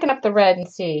 let's blacken up the red and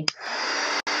see.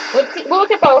 Let's see. We'll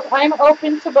look at both. I'm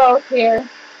open to both here.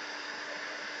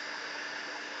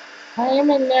 I am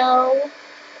a no.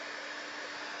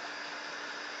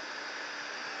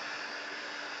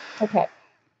 Okay.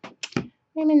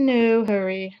 I'm in no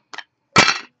hurry.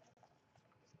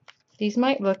 These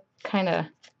might look kind of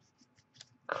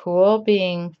cool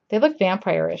being, they look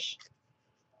vampire-ish.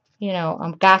 You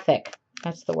know, gothic.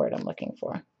 That's the word I'm looking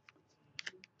for.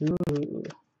 Ooh.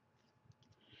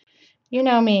 You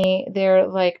know me, they're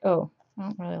like, oh, I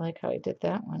don't really like how I did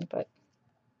that one, but.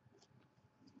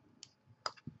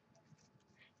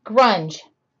 Grunge.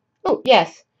 Oh,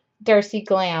 yes. Darcy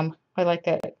Glam. I like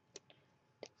that.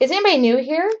 Is anybody new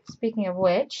here? Speaking of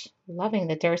which, loving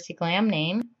the Darcy Glam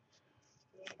name.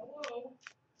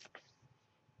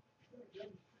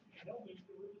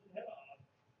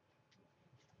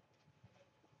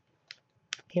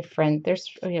 You have friends.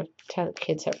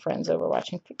 Kids have friends over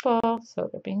watching football, so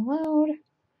they're being loud.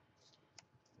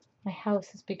 My house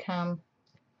has become,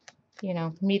 you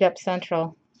know, meetup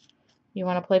central. You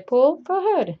want to play pool?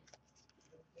 Go ahead.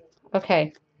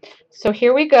 Okay, so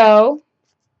here we go.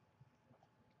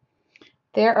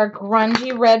 There are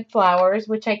grungy red flowers,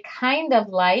 which I kind of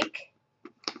like.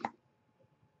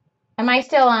 Am I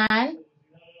still on?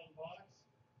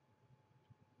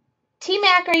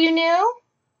 T-Mac, are you new?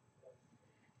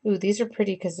 Ooh, these are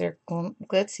pretty because they're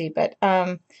glitzy, but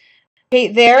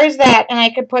okay, there's that, and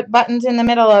I could put buttons in the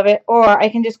middle of it, or I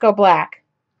can just go black.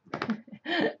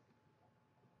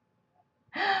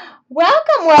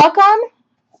 Welcome, welcome.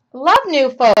 Love new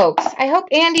folks. I hope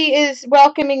Andy is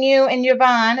welcoming you and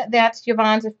Yvonne. That's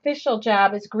Yvonne's official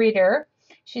job as greeter.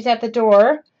 She's at the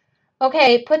door.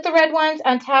 Okay, put the red ones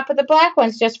on top of the black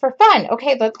ones just for fun.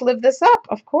 Okay, let's live this up,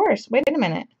 of course. Wait a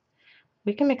minute.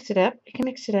 We can mix it up. We can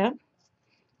mix it up.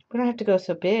 We don't have to go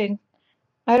so big.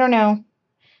 I don't know.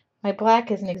 My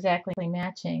black isn't exactly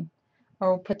matching.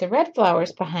 Or we'll put the red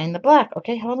flowers behind the black.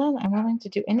 Okay, hold on. I'm willing to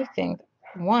do anything.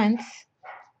 Once,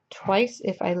 twice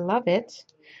if I love it.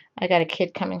 I got a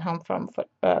kid coming home from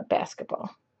basketball.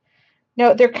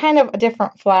 No, they're kind of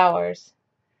different flowers.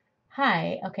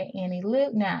 Hi. Okay, Annie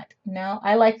Lou. Not. No,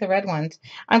 I like the red ones.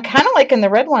 I'm kind of liking the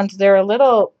red ones. They're a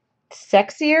little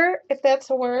sexier, if that's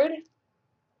a word.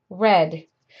 Red.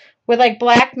 With like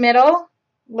black middle.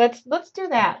 Let's do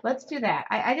that. Let's do that.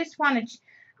 I just want to,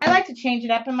 I like to change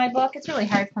it up in my book. It's really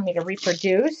hard for me to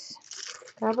reproduce.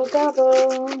 Gobble,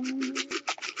 gobble.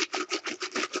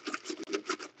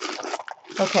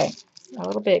 Okay, a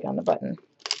little big on the button.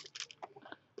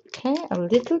 Okay, a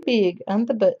little big on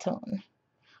the button.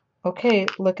 Okay,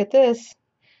 look at this.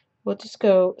 We'll just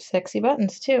go sexy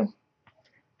buttons too.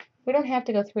 We don't have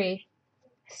to go 3.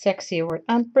 Sexy word.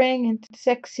 I'm bringing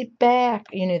sexy back.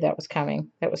 You knew that was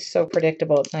coming. That was so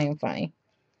predictable. It's not even funny.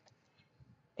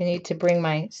 I need to bring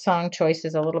my song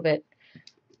choices a little bit.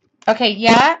 Okay,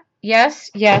 yeah, yes,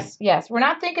 yes, yes. We're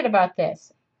not thinking about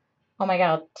this. Oh my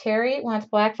God, Terry wants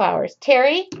black flowers.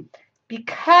 Terry,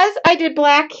 because I did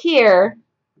black here,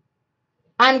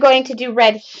 I'm going to do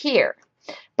red here.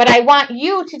 But I want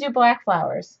you to do black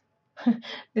flowers.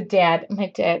 My dad.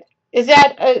 Is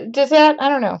that, does that, I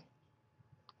don't know.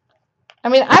 I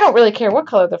mean, I don't really care what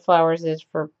color the flowers is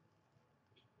for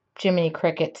Jiminy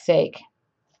Cricket's sake.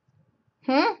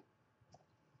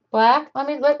 Black? Let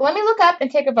me look up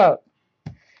and take a vote.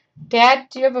 Dad,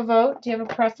 do you have a vote? Do you have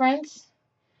a preference?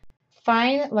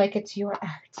 fine like it's your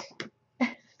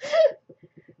art.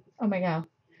 Oh my God.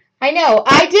 I know.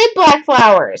 I did black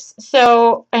flowers.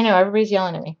 So I know everybody's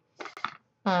yelling at me.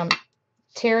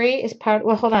 Terry is powder.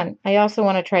 Well, hold on. I also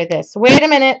want to try this. Wait a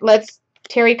minute.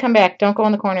 Terry, come back. Don't go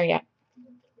in the corner yet.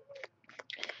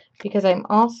 Because I'm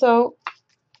also...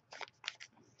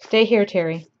 Stay here,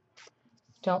 Terry.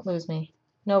 Don't lose me.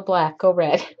 No black. Go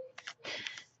red.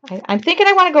 I'm thinking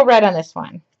I want to go red on this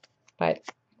one. But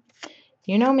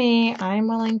you know me. I'm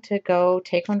willing to go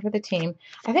take one for the team.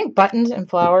 I think buttons and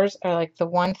flowers are like the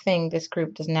one thing this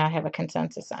group does not have a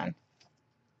consensus on.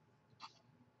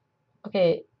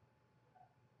 Okay.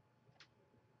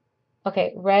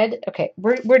 Okay, red. Okay,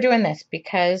 we're doing this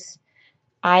because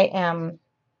I am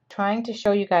trying to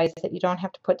show you guys that you don't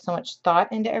have to put so much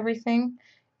thought into everything,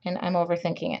 and I'm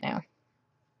overthinking it now.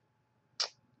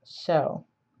 So,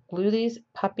 glue these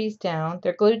puppies down.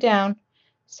 They're glued down.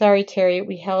 Sorry, Terry,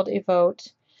 we held a vote.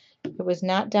 It was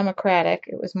not democratic.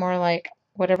 It was more like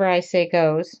whatever I say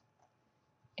goes,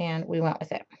 and we went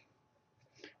with it.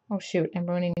 Oh, shoot, I'm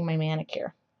ruining my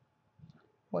manicure,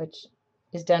 which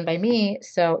is done by me,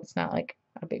 so it's not like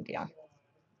a big deal.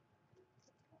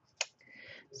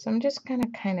 So I'm just going to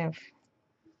kind of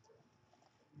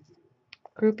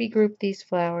group these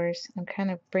flowers. I'm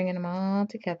kind of bringing them all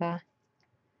together.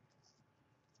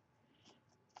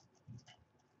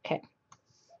 Okay.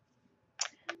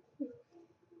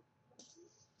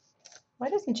 Why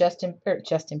doesn't Justin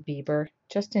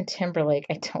Timberlake,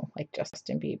 I don't like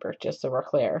Justin Bieber, just so we're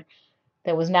clear.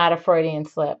 That was not a Freudian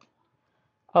slip.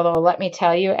 Although, let me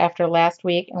tell you, after last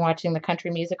week and watching the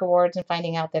Country Music Awards and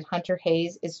finding out that Hunter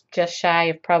Hayes is just shy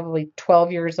of probably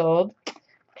 12 years old,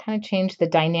 kind of changed the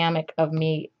dynamic of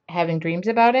me having dreams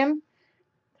about him.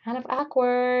 Kind of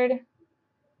awkward.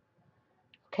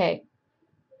 Okay.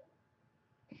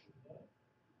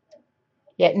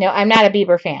 Yeah, no, I'm not a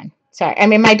Bieber fan. Sorry. I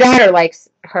mean, my daughter likes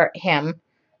him.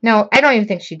 No, I don't even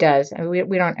think she does. I mean,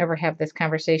 we don't ever have this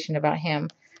conversation about him.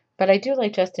 But I do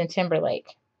like Justin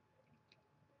Timberlake.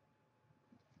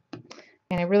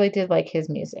 And I really did like his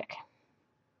music.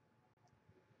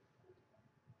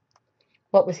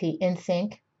 What was he, In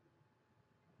Sync?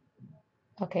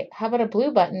 Okay, how about a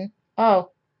blue button?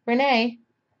 Oh, Renee,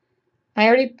 I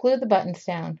already glued the buttons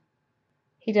down.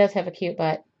 He does have a cute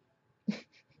butt.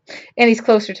 And he's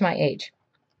closer to my age.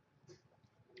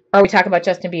 Or we talk about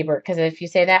Justin Bieber, because if you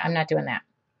say that, I'm not doing that.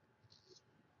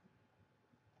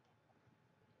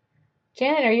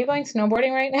 Janet, are you going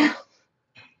snowboarding right now?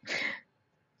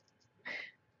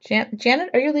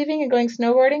 Janet, are you leaving and going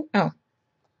snowboarding? Oh.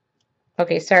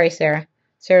 Okay, sorry, Sarah.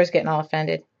 Sarah's getting all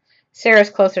offended. Sarah's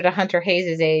closer to Hunter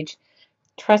Hayes' age.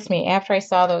 Trust me, after I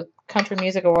saw the Country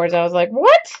Music Awards, I was like,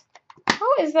 what? How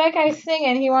is that guy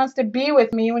singing? He wants to be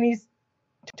with me when he's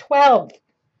 12.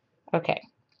 Okay.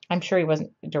 I'm sure he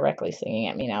wasn't directly singing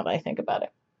at me now that I think about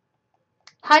it.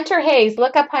 Hunter Hayes.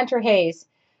 Look up Hunter Hayes.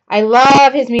 I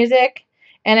love his music,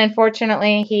 and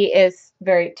unfortunately, he is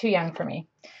too young for me.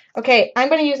 Okay, I'm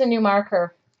going to use a new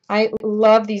marker. I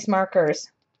love these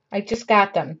markers. I just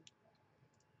got them.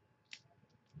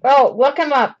 Oh, look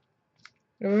him up.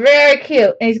 Very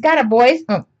cute. And he's got a voice.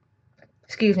 Oh,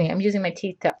 excuse me. I'm using my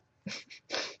teeth to.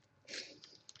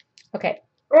 Okay.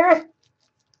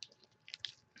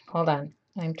 Hold on.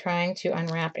 I'm trying to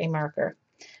unwrap a marker.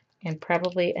 And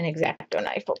probably an X-Acto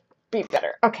knife will be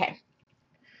better. Okay.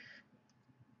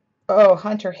 Oh,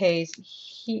 Hunter Hayes.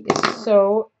 He is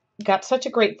got such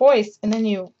a great voice. And then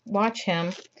you watch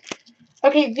him.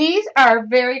 Okay, these are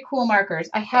very cool markers.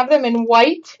 I have them in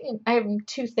white. I have them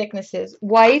two thicknesses,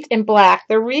 white and black.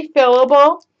 They're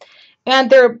refillable, and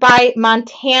they're by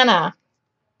Montana.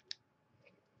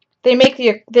 They make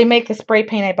the spray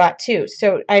paint I bought too.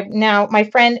 So now my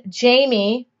friend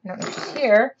Jamie, I don't know if she's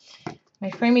here. My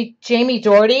friend Jamie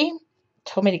Doherty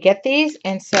told me to get these,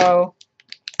 and so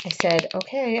I said,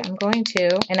 okay, I'm going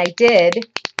to, and I did,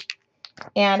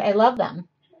 and I love them.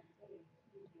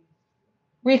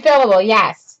 Refillable,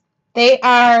 yes. They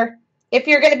are, if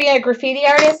you're going to be a graffiti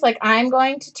artist like I'm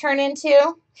going to turn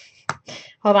into,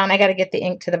 hold on, I got to get the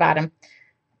ink to the bottom.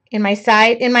 In my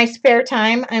spare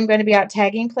time, I'm going to be out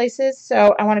tagging places,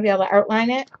 so I want to be able to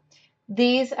outline it.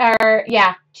 These are,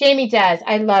 yeah, Jamie does.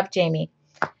 I love Jamie.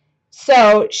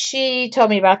 So she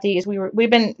told me about these. We've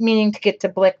been meaning to get to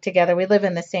Blick together. We live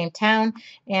in the same town,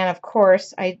 and of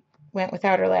course, I went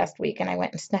without her last week, and I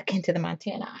went and snuck into the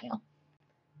Montana aisle.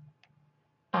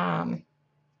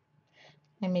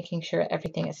 I'm making sure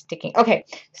everything is sticking. Okay,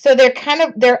 so they're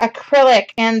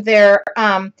acrylic, and they're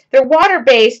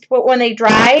water-based, but when they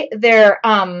dry, they're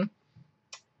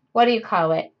what do you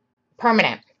call it?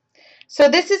 Permanent. So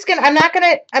this is gonna, I'm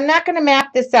not gonna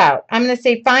map this out. I'm gonna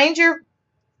say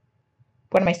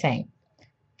what am I saying?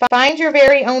 Find your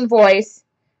very own voice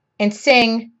and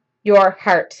sing your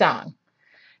heart song.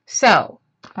 So,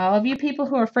 all of you people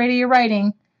who are afraid of your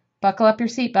writing, buckle up your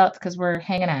seatbelts because we're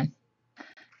hanging on.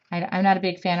 I'm not a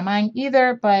big fan of mine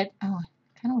either, but oh,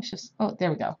 I kind of wish this. Oh,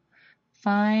 there we go.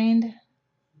 Find.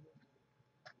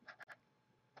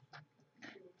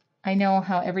 I know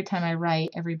how every time I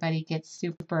write, everybody gets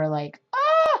super like,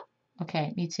 ah!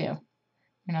 Okay, me too. You're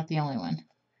not the only one.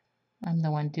 I'm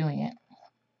the one doing it.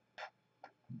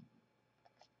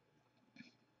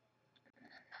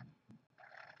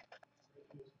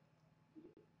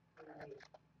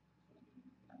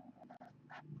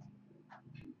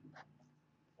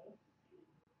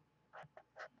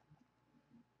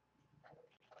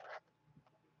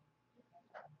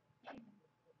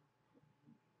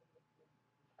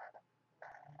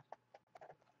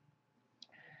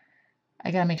 I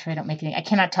gotta make sure I don't make any. I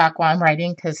cannot talk while I'm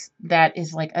writing because that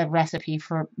is like a recipe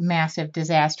for massive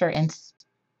disaster and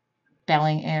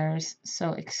spelling errors.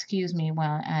 So excuse me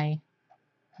while I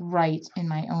write in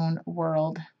my own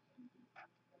world.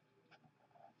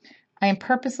 I am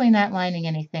purposely not lining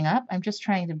anything up. I'm just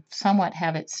trying to somewhat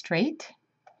have it straight,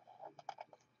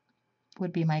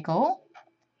 would be my goal.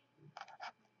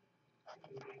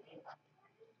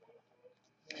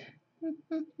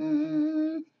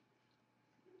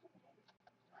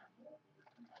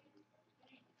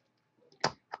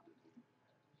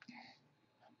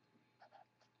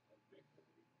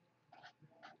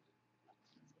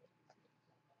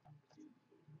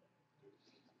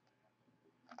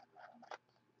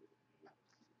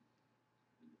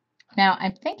 Now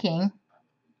I'm thinking,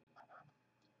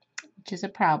 which is a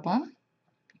problem,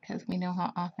 because we know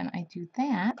how often I do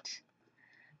that.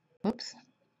 Oops.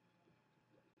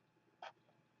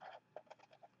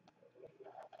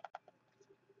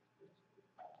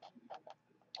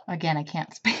 Again, I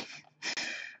can't speak.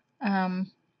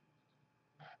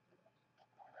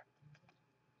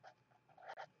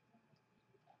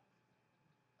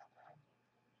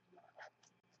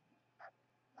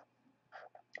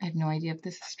 I have no idea if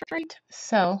this is straight.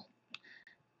 So,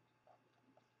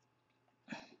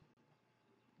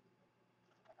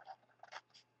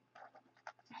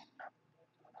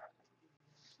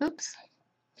 oops.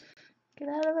 Get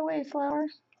out of the way, flower.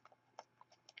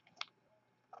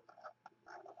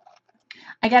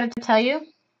 I got to tell you,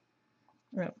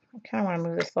 I kind of want to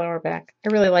move this flower back.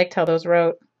 I really liked how those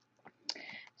wrote.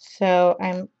 So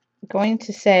I'm going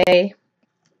to say,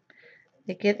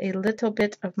 to get a little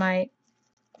bit of my,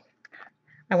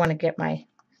 I want to get my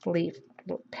leaf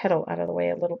petal out of the way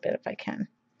a little bit if I can.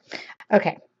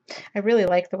 Okay, I really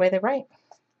like the way they write.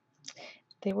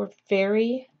 They were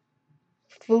very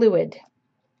fluid.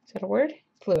 Is that a word?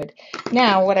 Fluid.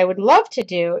 Now, what I would love to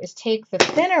do is take the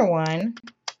thinner one,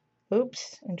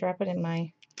 oops, and drop it in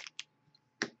my,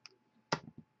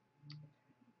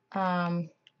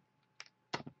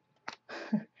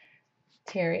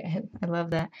 Terry, I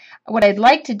love that. What I'd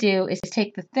like to do is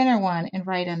take the thinner one and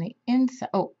write on the inside.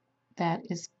 Oh, that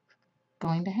is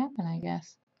going to happen, I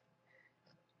guess.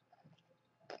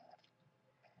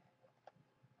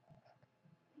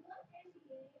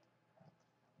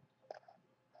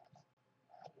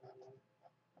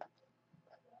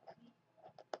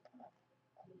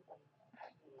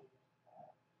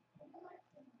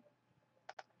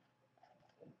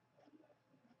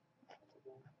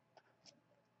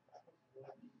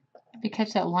 Did you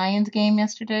catch that Lions game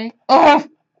yesterday? Oh,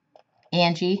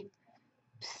 Angie,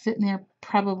 sitting there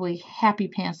probably happy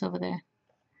pants over there.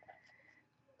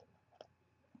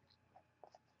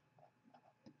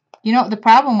 You know, the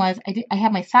problem was I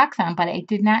had my socks on, but I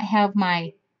did not have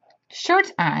my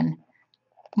shirt on.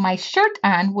 My shirt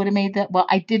on would have made that, well,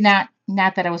 I did not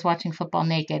that I was watching football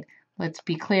naked. Let's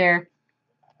be clear.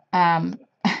 I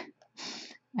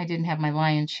didn't have my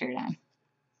Lions shirt on.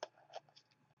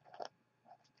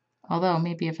 Although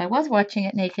maybe if I was watching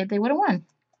it naked, they would have won.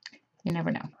 You never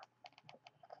know.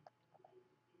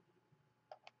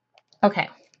 Okay.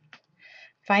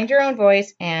 Find your own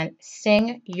voice and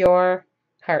sing your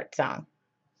heart song.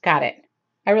 Got it.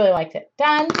 I really liked it.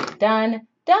 Done, done,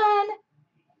 done.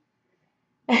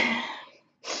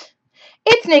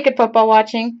 It's naked football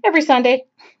watching every Sunday.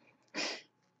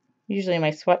 Usually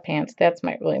my sweatpants. That's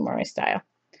really more my style.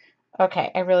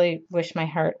 Okay, I really wish my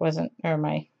heart wasn't, or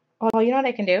my, oh, you know what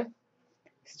I can do?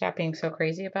 Stop being so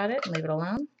crazy about it and leave it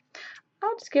alone.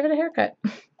 I'll just give it a haircut.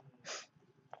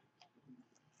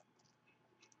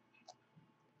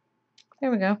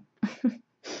 There we go.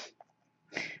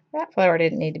 That flower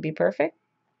didn't need to be perfect.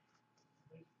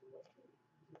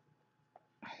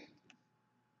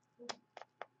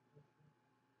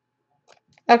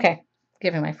 Okay,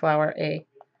 giving my flower a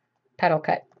petal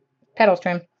cut, petal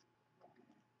trim.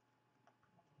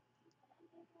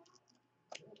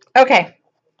 Okay,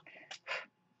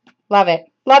 love it,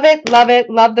 love it, love it,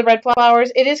 love the red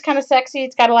flowers. It is kind of sexy.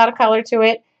 It's got a lot of color to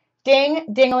it. Ding,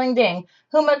 dingling, ding.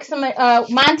 Who makes some?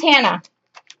 Montana.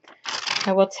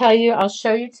 I will tell you. I'll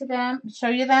show you to them.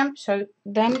 Show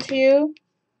them to you.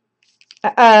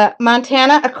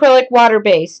 Montana acrylic water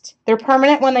based. They're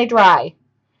permanent when they dry.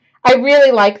 I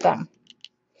really like them.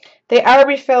 They are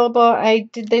refillable. They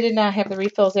did not have the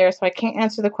refills there, so I can't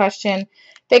answer the question.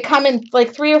 They come in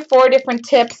like 3 or 4 different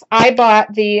tips. I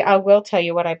will tell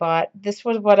you what I bought. This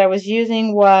was what I was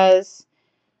using was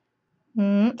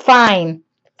fine.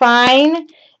 Fine.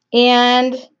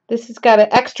 And this has got an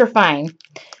extra fine.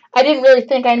 I didn't really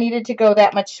think I needed to go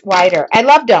that much wider. I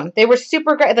loved them. They were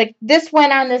super great. Like this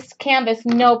went on this canvas,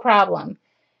 no problem.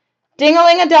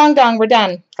 Ding-a-ling-a-dong-dong, we're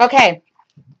done. Okay.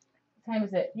 What time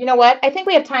is it? You know what? I think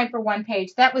we have time for one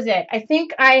page. That was it. I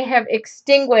think I have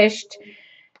extinguished.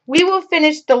 We will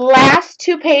finish the last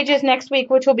 2 pages next week,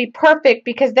 which will be perfect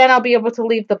because then I'll be able to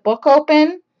leave the book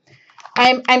open.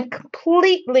 I'm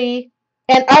completely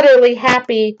and utterly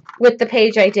happy with the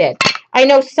page I did. I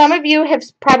know some of you have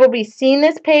probably seen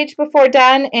this page before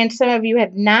done, and some of you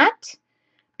have not,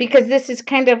 because this is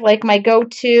kind of like my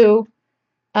go-to.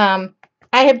 I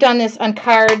have done this on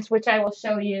cards, which I will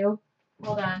show you.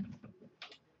 Hold on.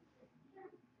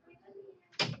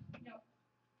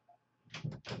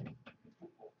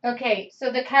 Okay,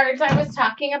 so the cards I was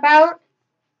talking about,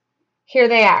 here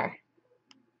they are.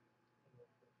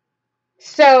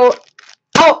 So,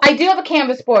 oh, I do have a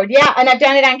canvas board. Yeah, and I've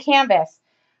done it on canvas.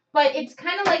 But it's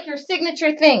kind of like your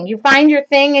signature thing. You find your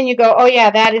thing and you go, oh,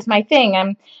 yeah, that is my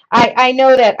thing. I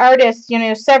know that artists,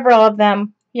 several of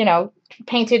them,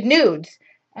 painted nudes.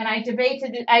 And I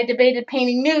debated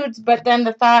painting nudes, but then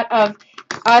the thought of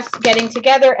us getting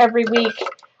together every week,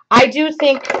 I do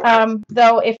think,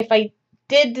 though, if I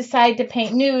did decide to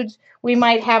paint nudes, we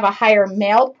might have a higher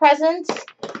male presence.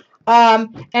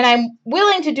 And I'm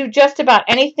willing to do just about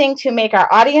anything to make our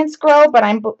audience grow, but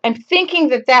I'm thinking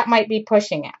that might be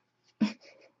pushing it.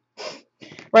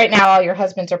 Right now, all your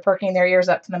husbands are perking their ears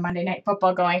up to the Monday Night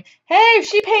Football going, hey, if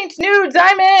she paints nudes,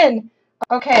 I'm in.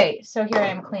 Okay, so here I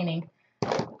am cleaning.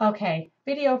 Okay,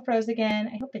 video froze again.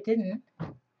 I hope it didn't.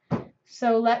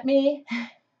 So let me...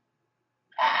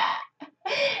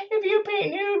 If you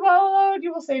paint nude while alone,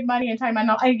 you will save money and time.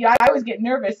 I always get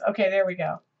nervous. Okay, there we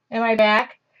go. Am I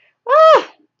back? Ah!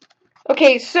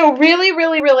 Okay, so really,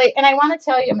 really, really, and I want to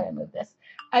tell you, I'm going to move this.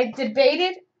 I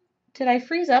debated... Did I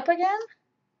freeze up again?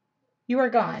 You are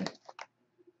gone.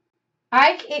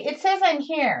 It says I'm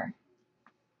here.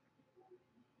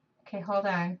 Okay, hold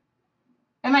on.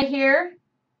 Am I here?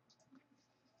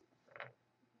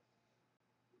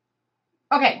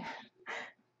 Okay.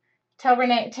 Tell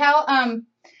Renee.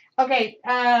 Okay.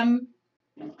 I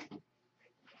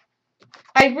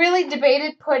really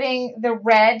debated putting the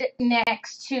red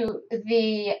next to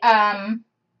the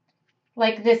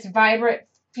like this vibrant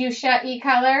fuchsia-y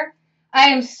color.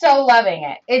 I am so loving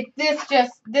it.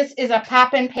 This is a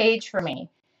poppin' page for me.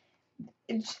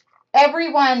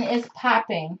 Everyone is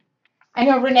popping. I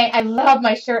know, Renee, I love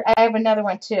my shirt. I have another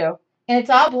one too. And it's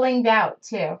all blinged out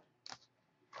too.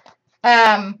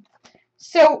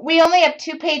 So we only have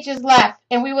 2 pages left,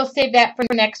 and we will save that for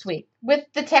next week. With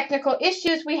the technical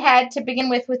issues we had to begin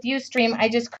with Ustream, I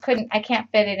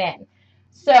can't fit it in.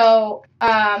 So,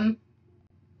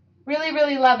 really,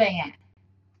 really loving it.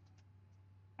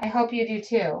 I hope you do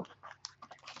too.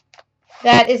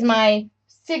 That is my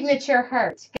signature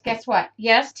heart. Guess what?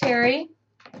 Yes, Terry?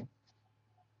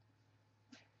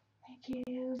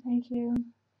 Thank you.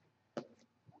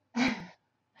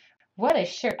 What a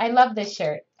shirt. I love this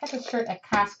shirt. I got this shirt at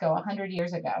Costco 100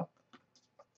 years ago.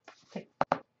 Like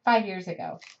 5 years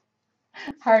ago.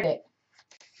 Heart it.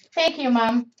 Thank you,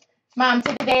 Mom. Mom,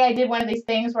 today I did one of these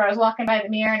things where I was walking by the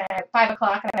mirror and at 5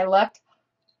 o'clock and I looked.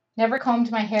 Never combed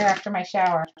my hair after my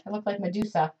shower. I look like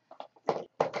Medusa.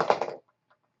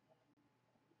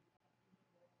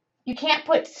 You can't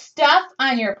put stuff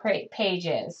on your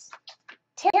pages.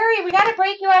 Terry, we got to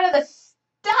break you out of the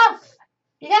stuff.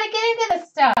 You got to get into the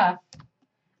stuff.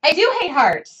 I do hate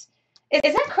hearts.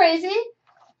 Is that crazy?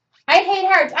 I hate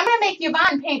hearts. I'm going to make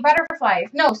Yvonne paint butterflies.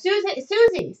 No,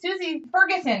 Susie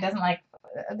Ferguson doesn't like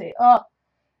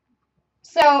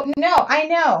So, no, I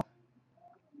know.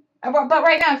 But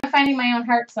right now I'm finding my own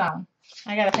heart song.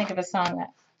 I got to think of a song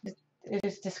that it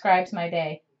just describes my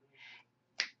day.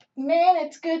 Man,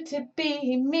 it's good to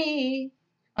be me.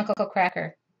 Uncle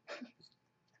Cracker.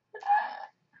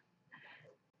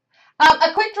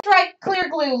 A quick dry clear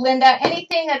glue, Linda.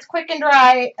 Anything that's quick and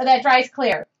dry that dries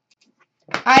clear.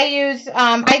 I use.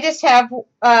 I just have.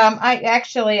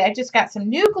 I just got some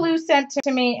new glue sent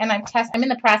to me, and I'm in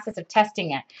the process of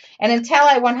testing it. And until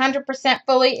I 100%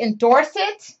 fully endorse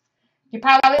it, you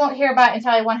probably won't hear about it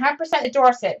until I 100%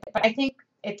 endorse it. But I think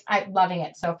I'm loving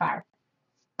it so far.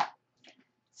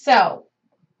 So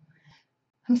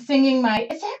I'm singing my.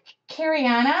 Is that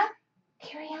Cariana?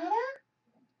 Cariana?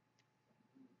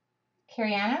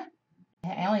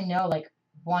 I only know like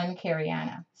one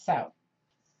Cariana. So,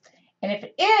 and if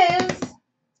it is,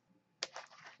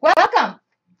 welcome.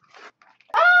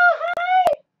 Oh,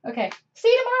 hi. Okay. See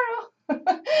you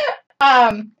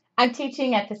tomorrow. I'm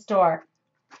teaching at the store.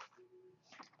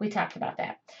 We talked about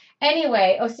that.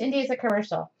 Anyway, Cindy is a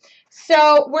commercial.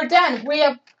 So we're done. We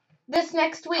have this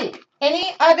next week.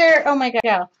 Any other, oh my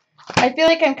God. I feel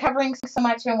like I'm covering so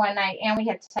much in one night, and we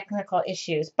had technical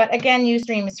issues. But again,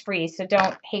 Ustream is free, so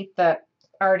don't hate the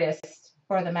artist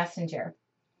or the messenger.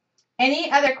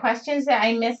 Any other questions that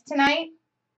I missed tonight?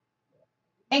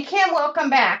 And Kim,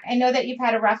 welcome back. I know that you've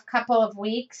had a rough couple of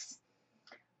weeks.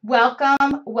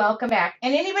 Welcome back.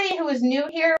 And anybody who is new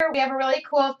here, we have a really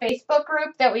cool Facebook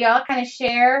group that we all kind of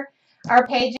share our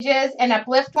pages and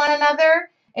uplift one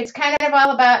another. It's kind of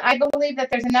all about, I believe that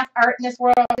there's enough art in this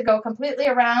world to go completely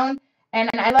around. And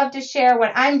I love to share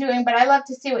what I'm doing, but I love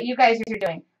to see what you guys are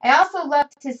doing. I also love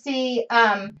to see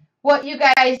what you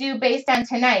guys do based on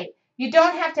tonight. You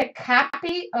don't have to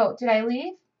copy. Oh, did I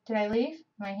leave? Am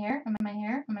I here?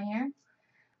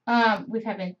 We've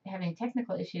been having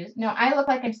technical issues. No, I look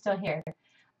like I'm still here.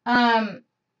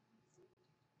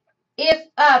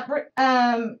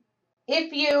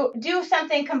 If you do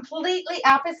something completely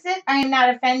opposite, I am not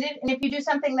offended. And if you do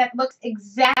something that looks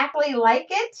exactly like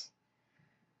it,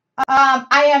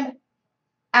 I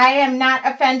am not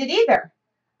offended either.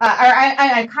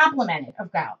 I'm complimented. Oh,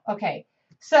 God. Okay.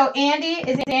 So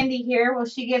is Andy here? Will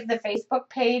she give the Facebook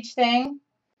page thing?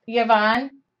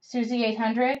 Yvonne, Susie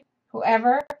 800,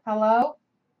 whoever. Hello.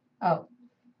 Oh,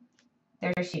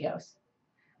 there she goes.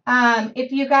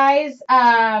 If you guys,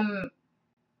 I'm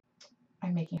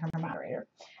making her moderator.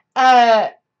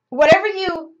 Whatever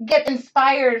you get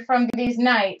inspired from these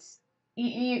nights,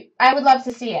 I would love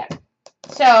to see it.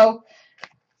 So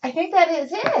I think that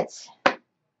is it.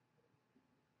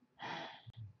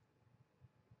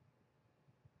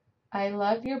 I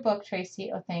love your book,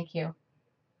 Tracy. Oh, thank you.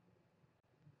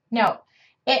 No,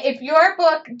 if your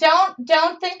book, don't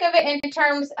think of it in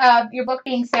terms of your book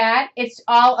being sad. It's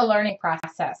all a learning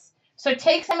process. So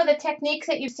take some of the techniques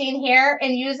that you've seen here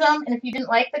and use them. And if you didn't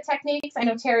like the techniques, I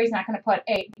know Terry's not going to put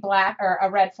a black or a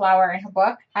red flower in her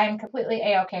book. I'm completely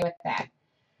A-okay with that.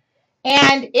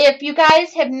 And if you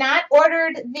guys have not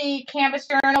ordered the Canvas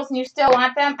journals and you still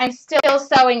want them, I'm still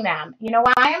sewing them. You know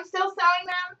why I'm still sewing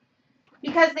them?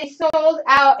 Because they sold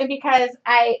out and because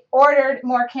I ordered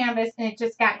more canvas and it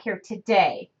just got here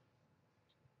today.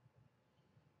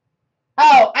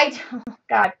 Oh,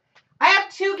 God. I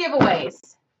have 2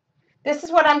 giveaways. This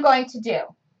is what I'm going to do.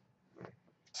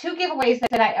 2 giveaways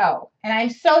that I owe. And I'm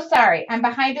so sorry. I'm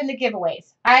behind in the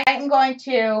giveaways. I am going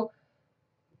to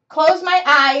close my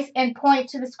eyes and point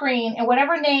to the screen, and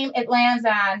whatever name it lands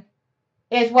on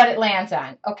is what it lands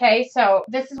on. Okay? So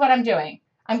this is what I'm doing.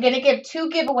 I'm going to give 2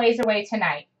 giveaways away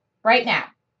tonight. Right now.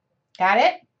 Got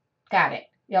it? Got it.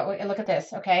 Yeah, look at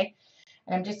this. Okay?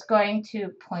 And I'm just going to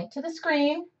point to the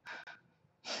screen.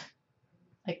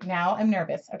 Like now I'm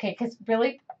nervous. Okay? Because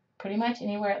really, pretty much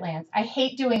anywhere it lands. I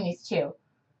hate doing these 2.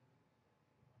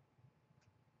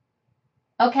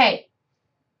 Okay.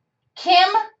 Kim,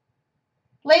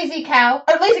 lazy cow,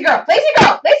 or lazy girl.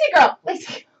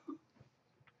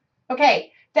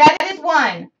 Okay. That is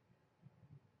 1.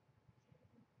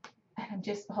 I'm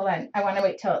just, hold on. I want to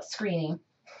wait till it's screening.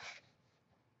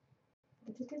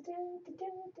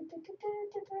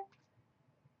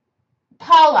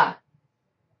 Paula.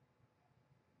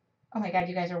 Oh my God,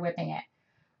 you guys are whipping it.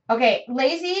 Okay,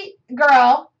 lazy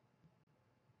girl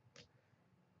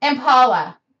and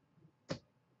Paula.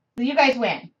 You guys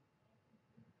win.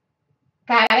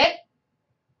 Got it?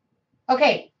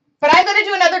 Okay, but I'm going to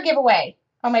do another giveaway.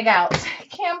 Oh my God.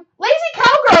 Kim, lazy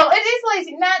cowgirl. It is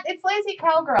lazy. It's lazy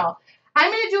cowgirl. I'm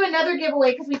going to do another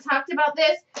giveaway because we talked about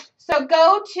this. So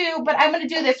but I'm going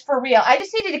to do this for real. I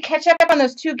just needed to catch up on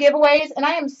those 2 giveaways, and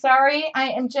I am sorry.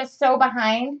 I am just so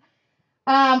behind.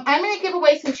 I'm going to give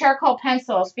away some charcoal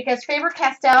pencils because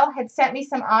Faber-Castell had sent me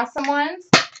some awesome ones,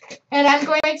 and I'm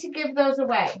going to give those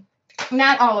away.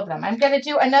 Not all of them. I'm going to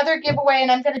do another giveaway, and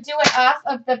I'm going to do it off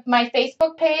of my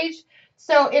Facebook page.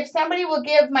 So if somebody will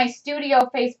give my studio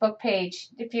Facebook page,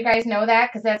 if you guys know that,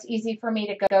 because that's easy for me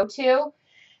to go to.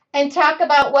 and talk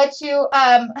about what you,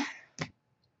 I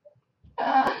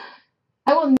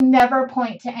will never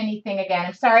point to anything again.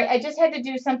 I'm sorry. I just had to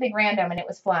do something random and it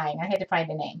was flying. I had to find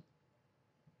a name.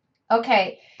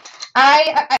 Okay.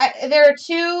 There are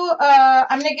two,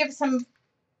 I'm going to give some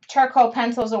charcoal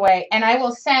pencils away, and I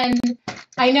will send,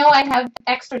 I know I have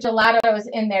extra gelatos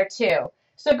in there too.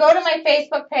 So go to my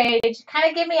Facebook page, kind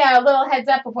of give me a little heads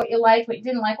up of what you liked, what you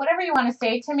didn't like, whatever you want to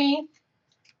say to me.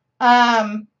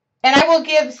 And I will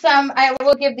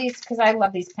give these, because I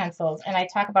love these pencils, and I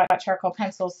talk about charcoal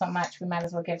pencils so much, we might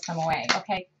as well give some away,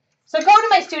 okay? So go to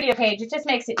my studio page. It just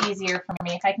makes it easier for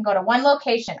me if I can go to one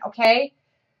location, okay?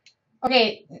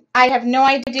 Okay, I have no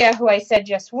idea who I said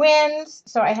just wins,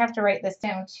 so I have to write this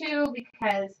down too,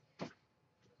 because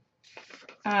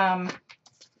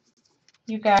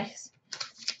you guys,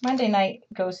 Monday night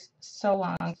goes so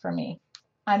long for me.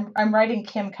 I'm writing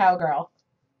Kim Cowgirl.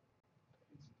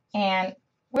 And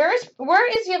where is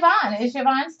Yvonne? Is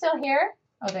Yvonne still here?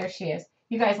 Oh, there she is.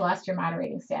 You guys lost your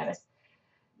moderating status.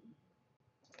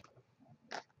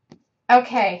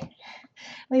 Okay.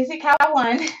 Lazy Cow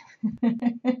won.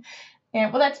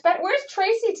 And well, that's better. Where's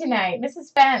Tracy tonight? Mrs.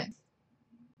 Spence.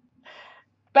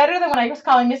 Better than when I was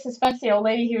calling Mrs. Spence the old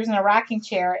lady who's in a rocking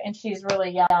chair, and she's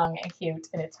really young and cute,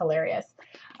 and it's hilarious.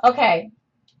 Okay.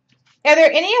 Are there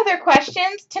any other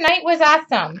questions? Tonight was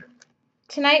awesome.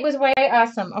 Tonight was way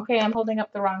awesome. Okay, I'm holding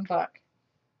up the wrong book.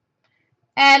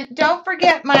 And don't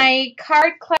forget my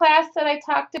card class that I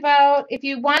talked about. If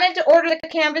you wanted to order the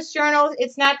Canvas journals,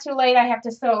 it's not too late. I have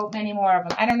to sew many more of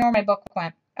them. I don't know where my book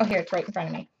went. Oh, here, it's right in front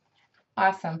of me.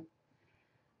 Awesome.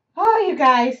 Oh, you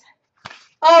guys.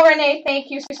 Oh, Renee, thank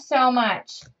you so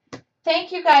much.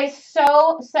 Thank you guys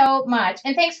so much.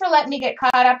 And thanks for letting me get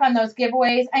caught up on those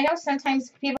giveaways. I know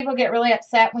sometimes people get really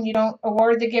upset when you don't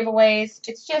award the giveaways.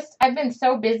 It's just, I've been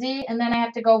so busy, and then I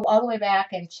have to go all the way back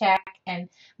and check. And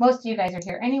most of you guys are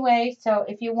here anyway. So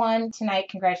if you won tonight,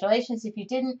 congratulations. If you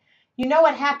didn't, you know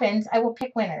what happens. I will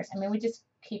pick winners. I mean, we just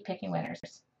keep picking winners.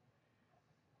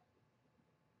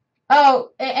 Oh,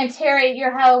 and Terry,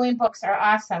 your Halloween books are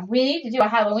awesome. We need to do a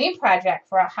Halloween project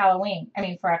for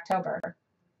for October.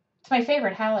 It's my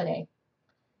favorite holiday,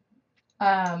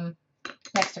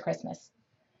 next to Christmas.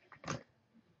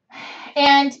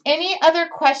 And any other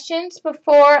questions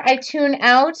before I tune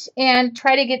out and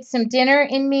try to get some dinner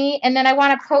in me? And then I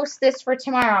want to post this for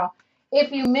tomorrow.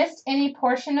 If you missed any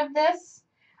portion of this,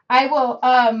 I will,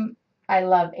 I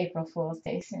love April Fool's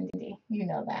Day, Cindy. You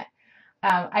know that.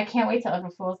 I can't wait till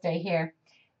April Fool's Day here.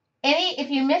 If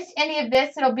you missed any of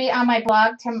this, it'll be on my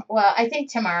blog. Well, I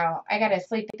think tomorrow. I got to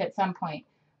sleep at some point.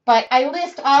 But I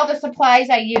list all the supplies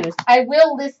I used. I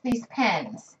will list these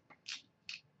pens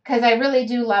because I really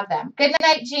do love them. Good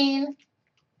night, Jean.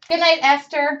 Good night,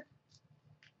 Esther.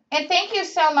 And thank you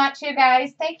so much, you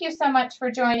guys. Thank you so much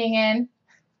for joining in.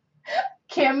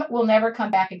 Kim will never come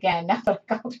back again.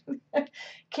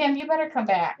 Kim, you better come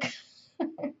back.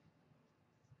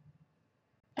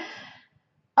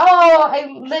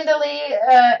 Oh, Linda Lee,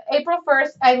 April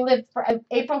 1st, I lived for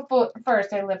April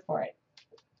 1st, I lived for it.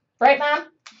 Right, Mom?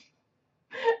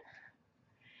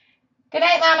 Good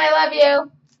night, Mom. I love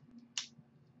you.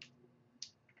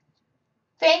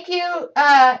 Thank you.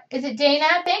 Is it Dana?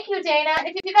 Thank you, Dana.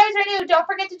 If you guys are new, don't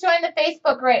forget to join the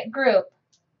Facebook group.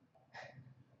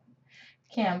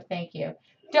 Kim, thank you.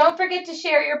 Don't forget to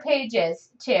share your pages,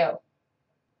 too.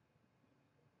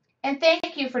 And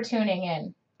thank you for tuning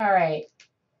in. All right.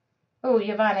 Oh,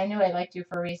 Yvonne, I knew I liked you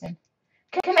for a reason.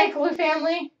 Good night, Glue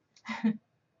family.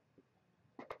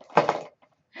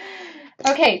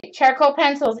 Okay, charcoal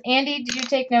pencils. Andy, did you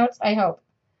take notes? I hope.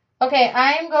 Okay,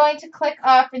 I am going to click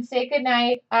off and say good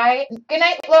night. Good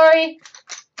night, Lori.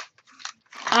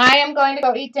 I am going to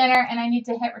go eat dinner, and I need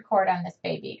to hit record on this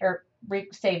baby, or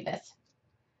save this.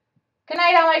 Good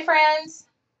night, all my friends.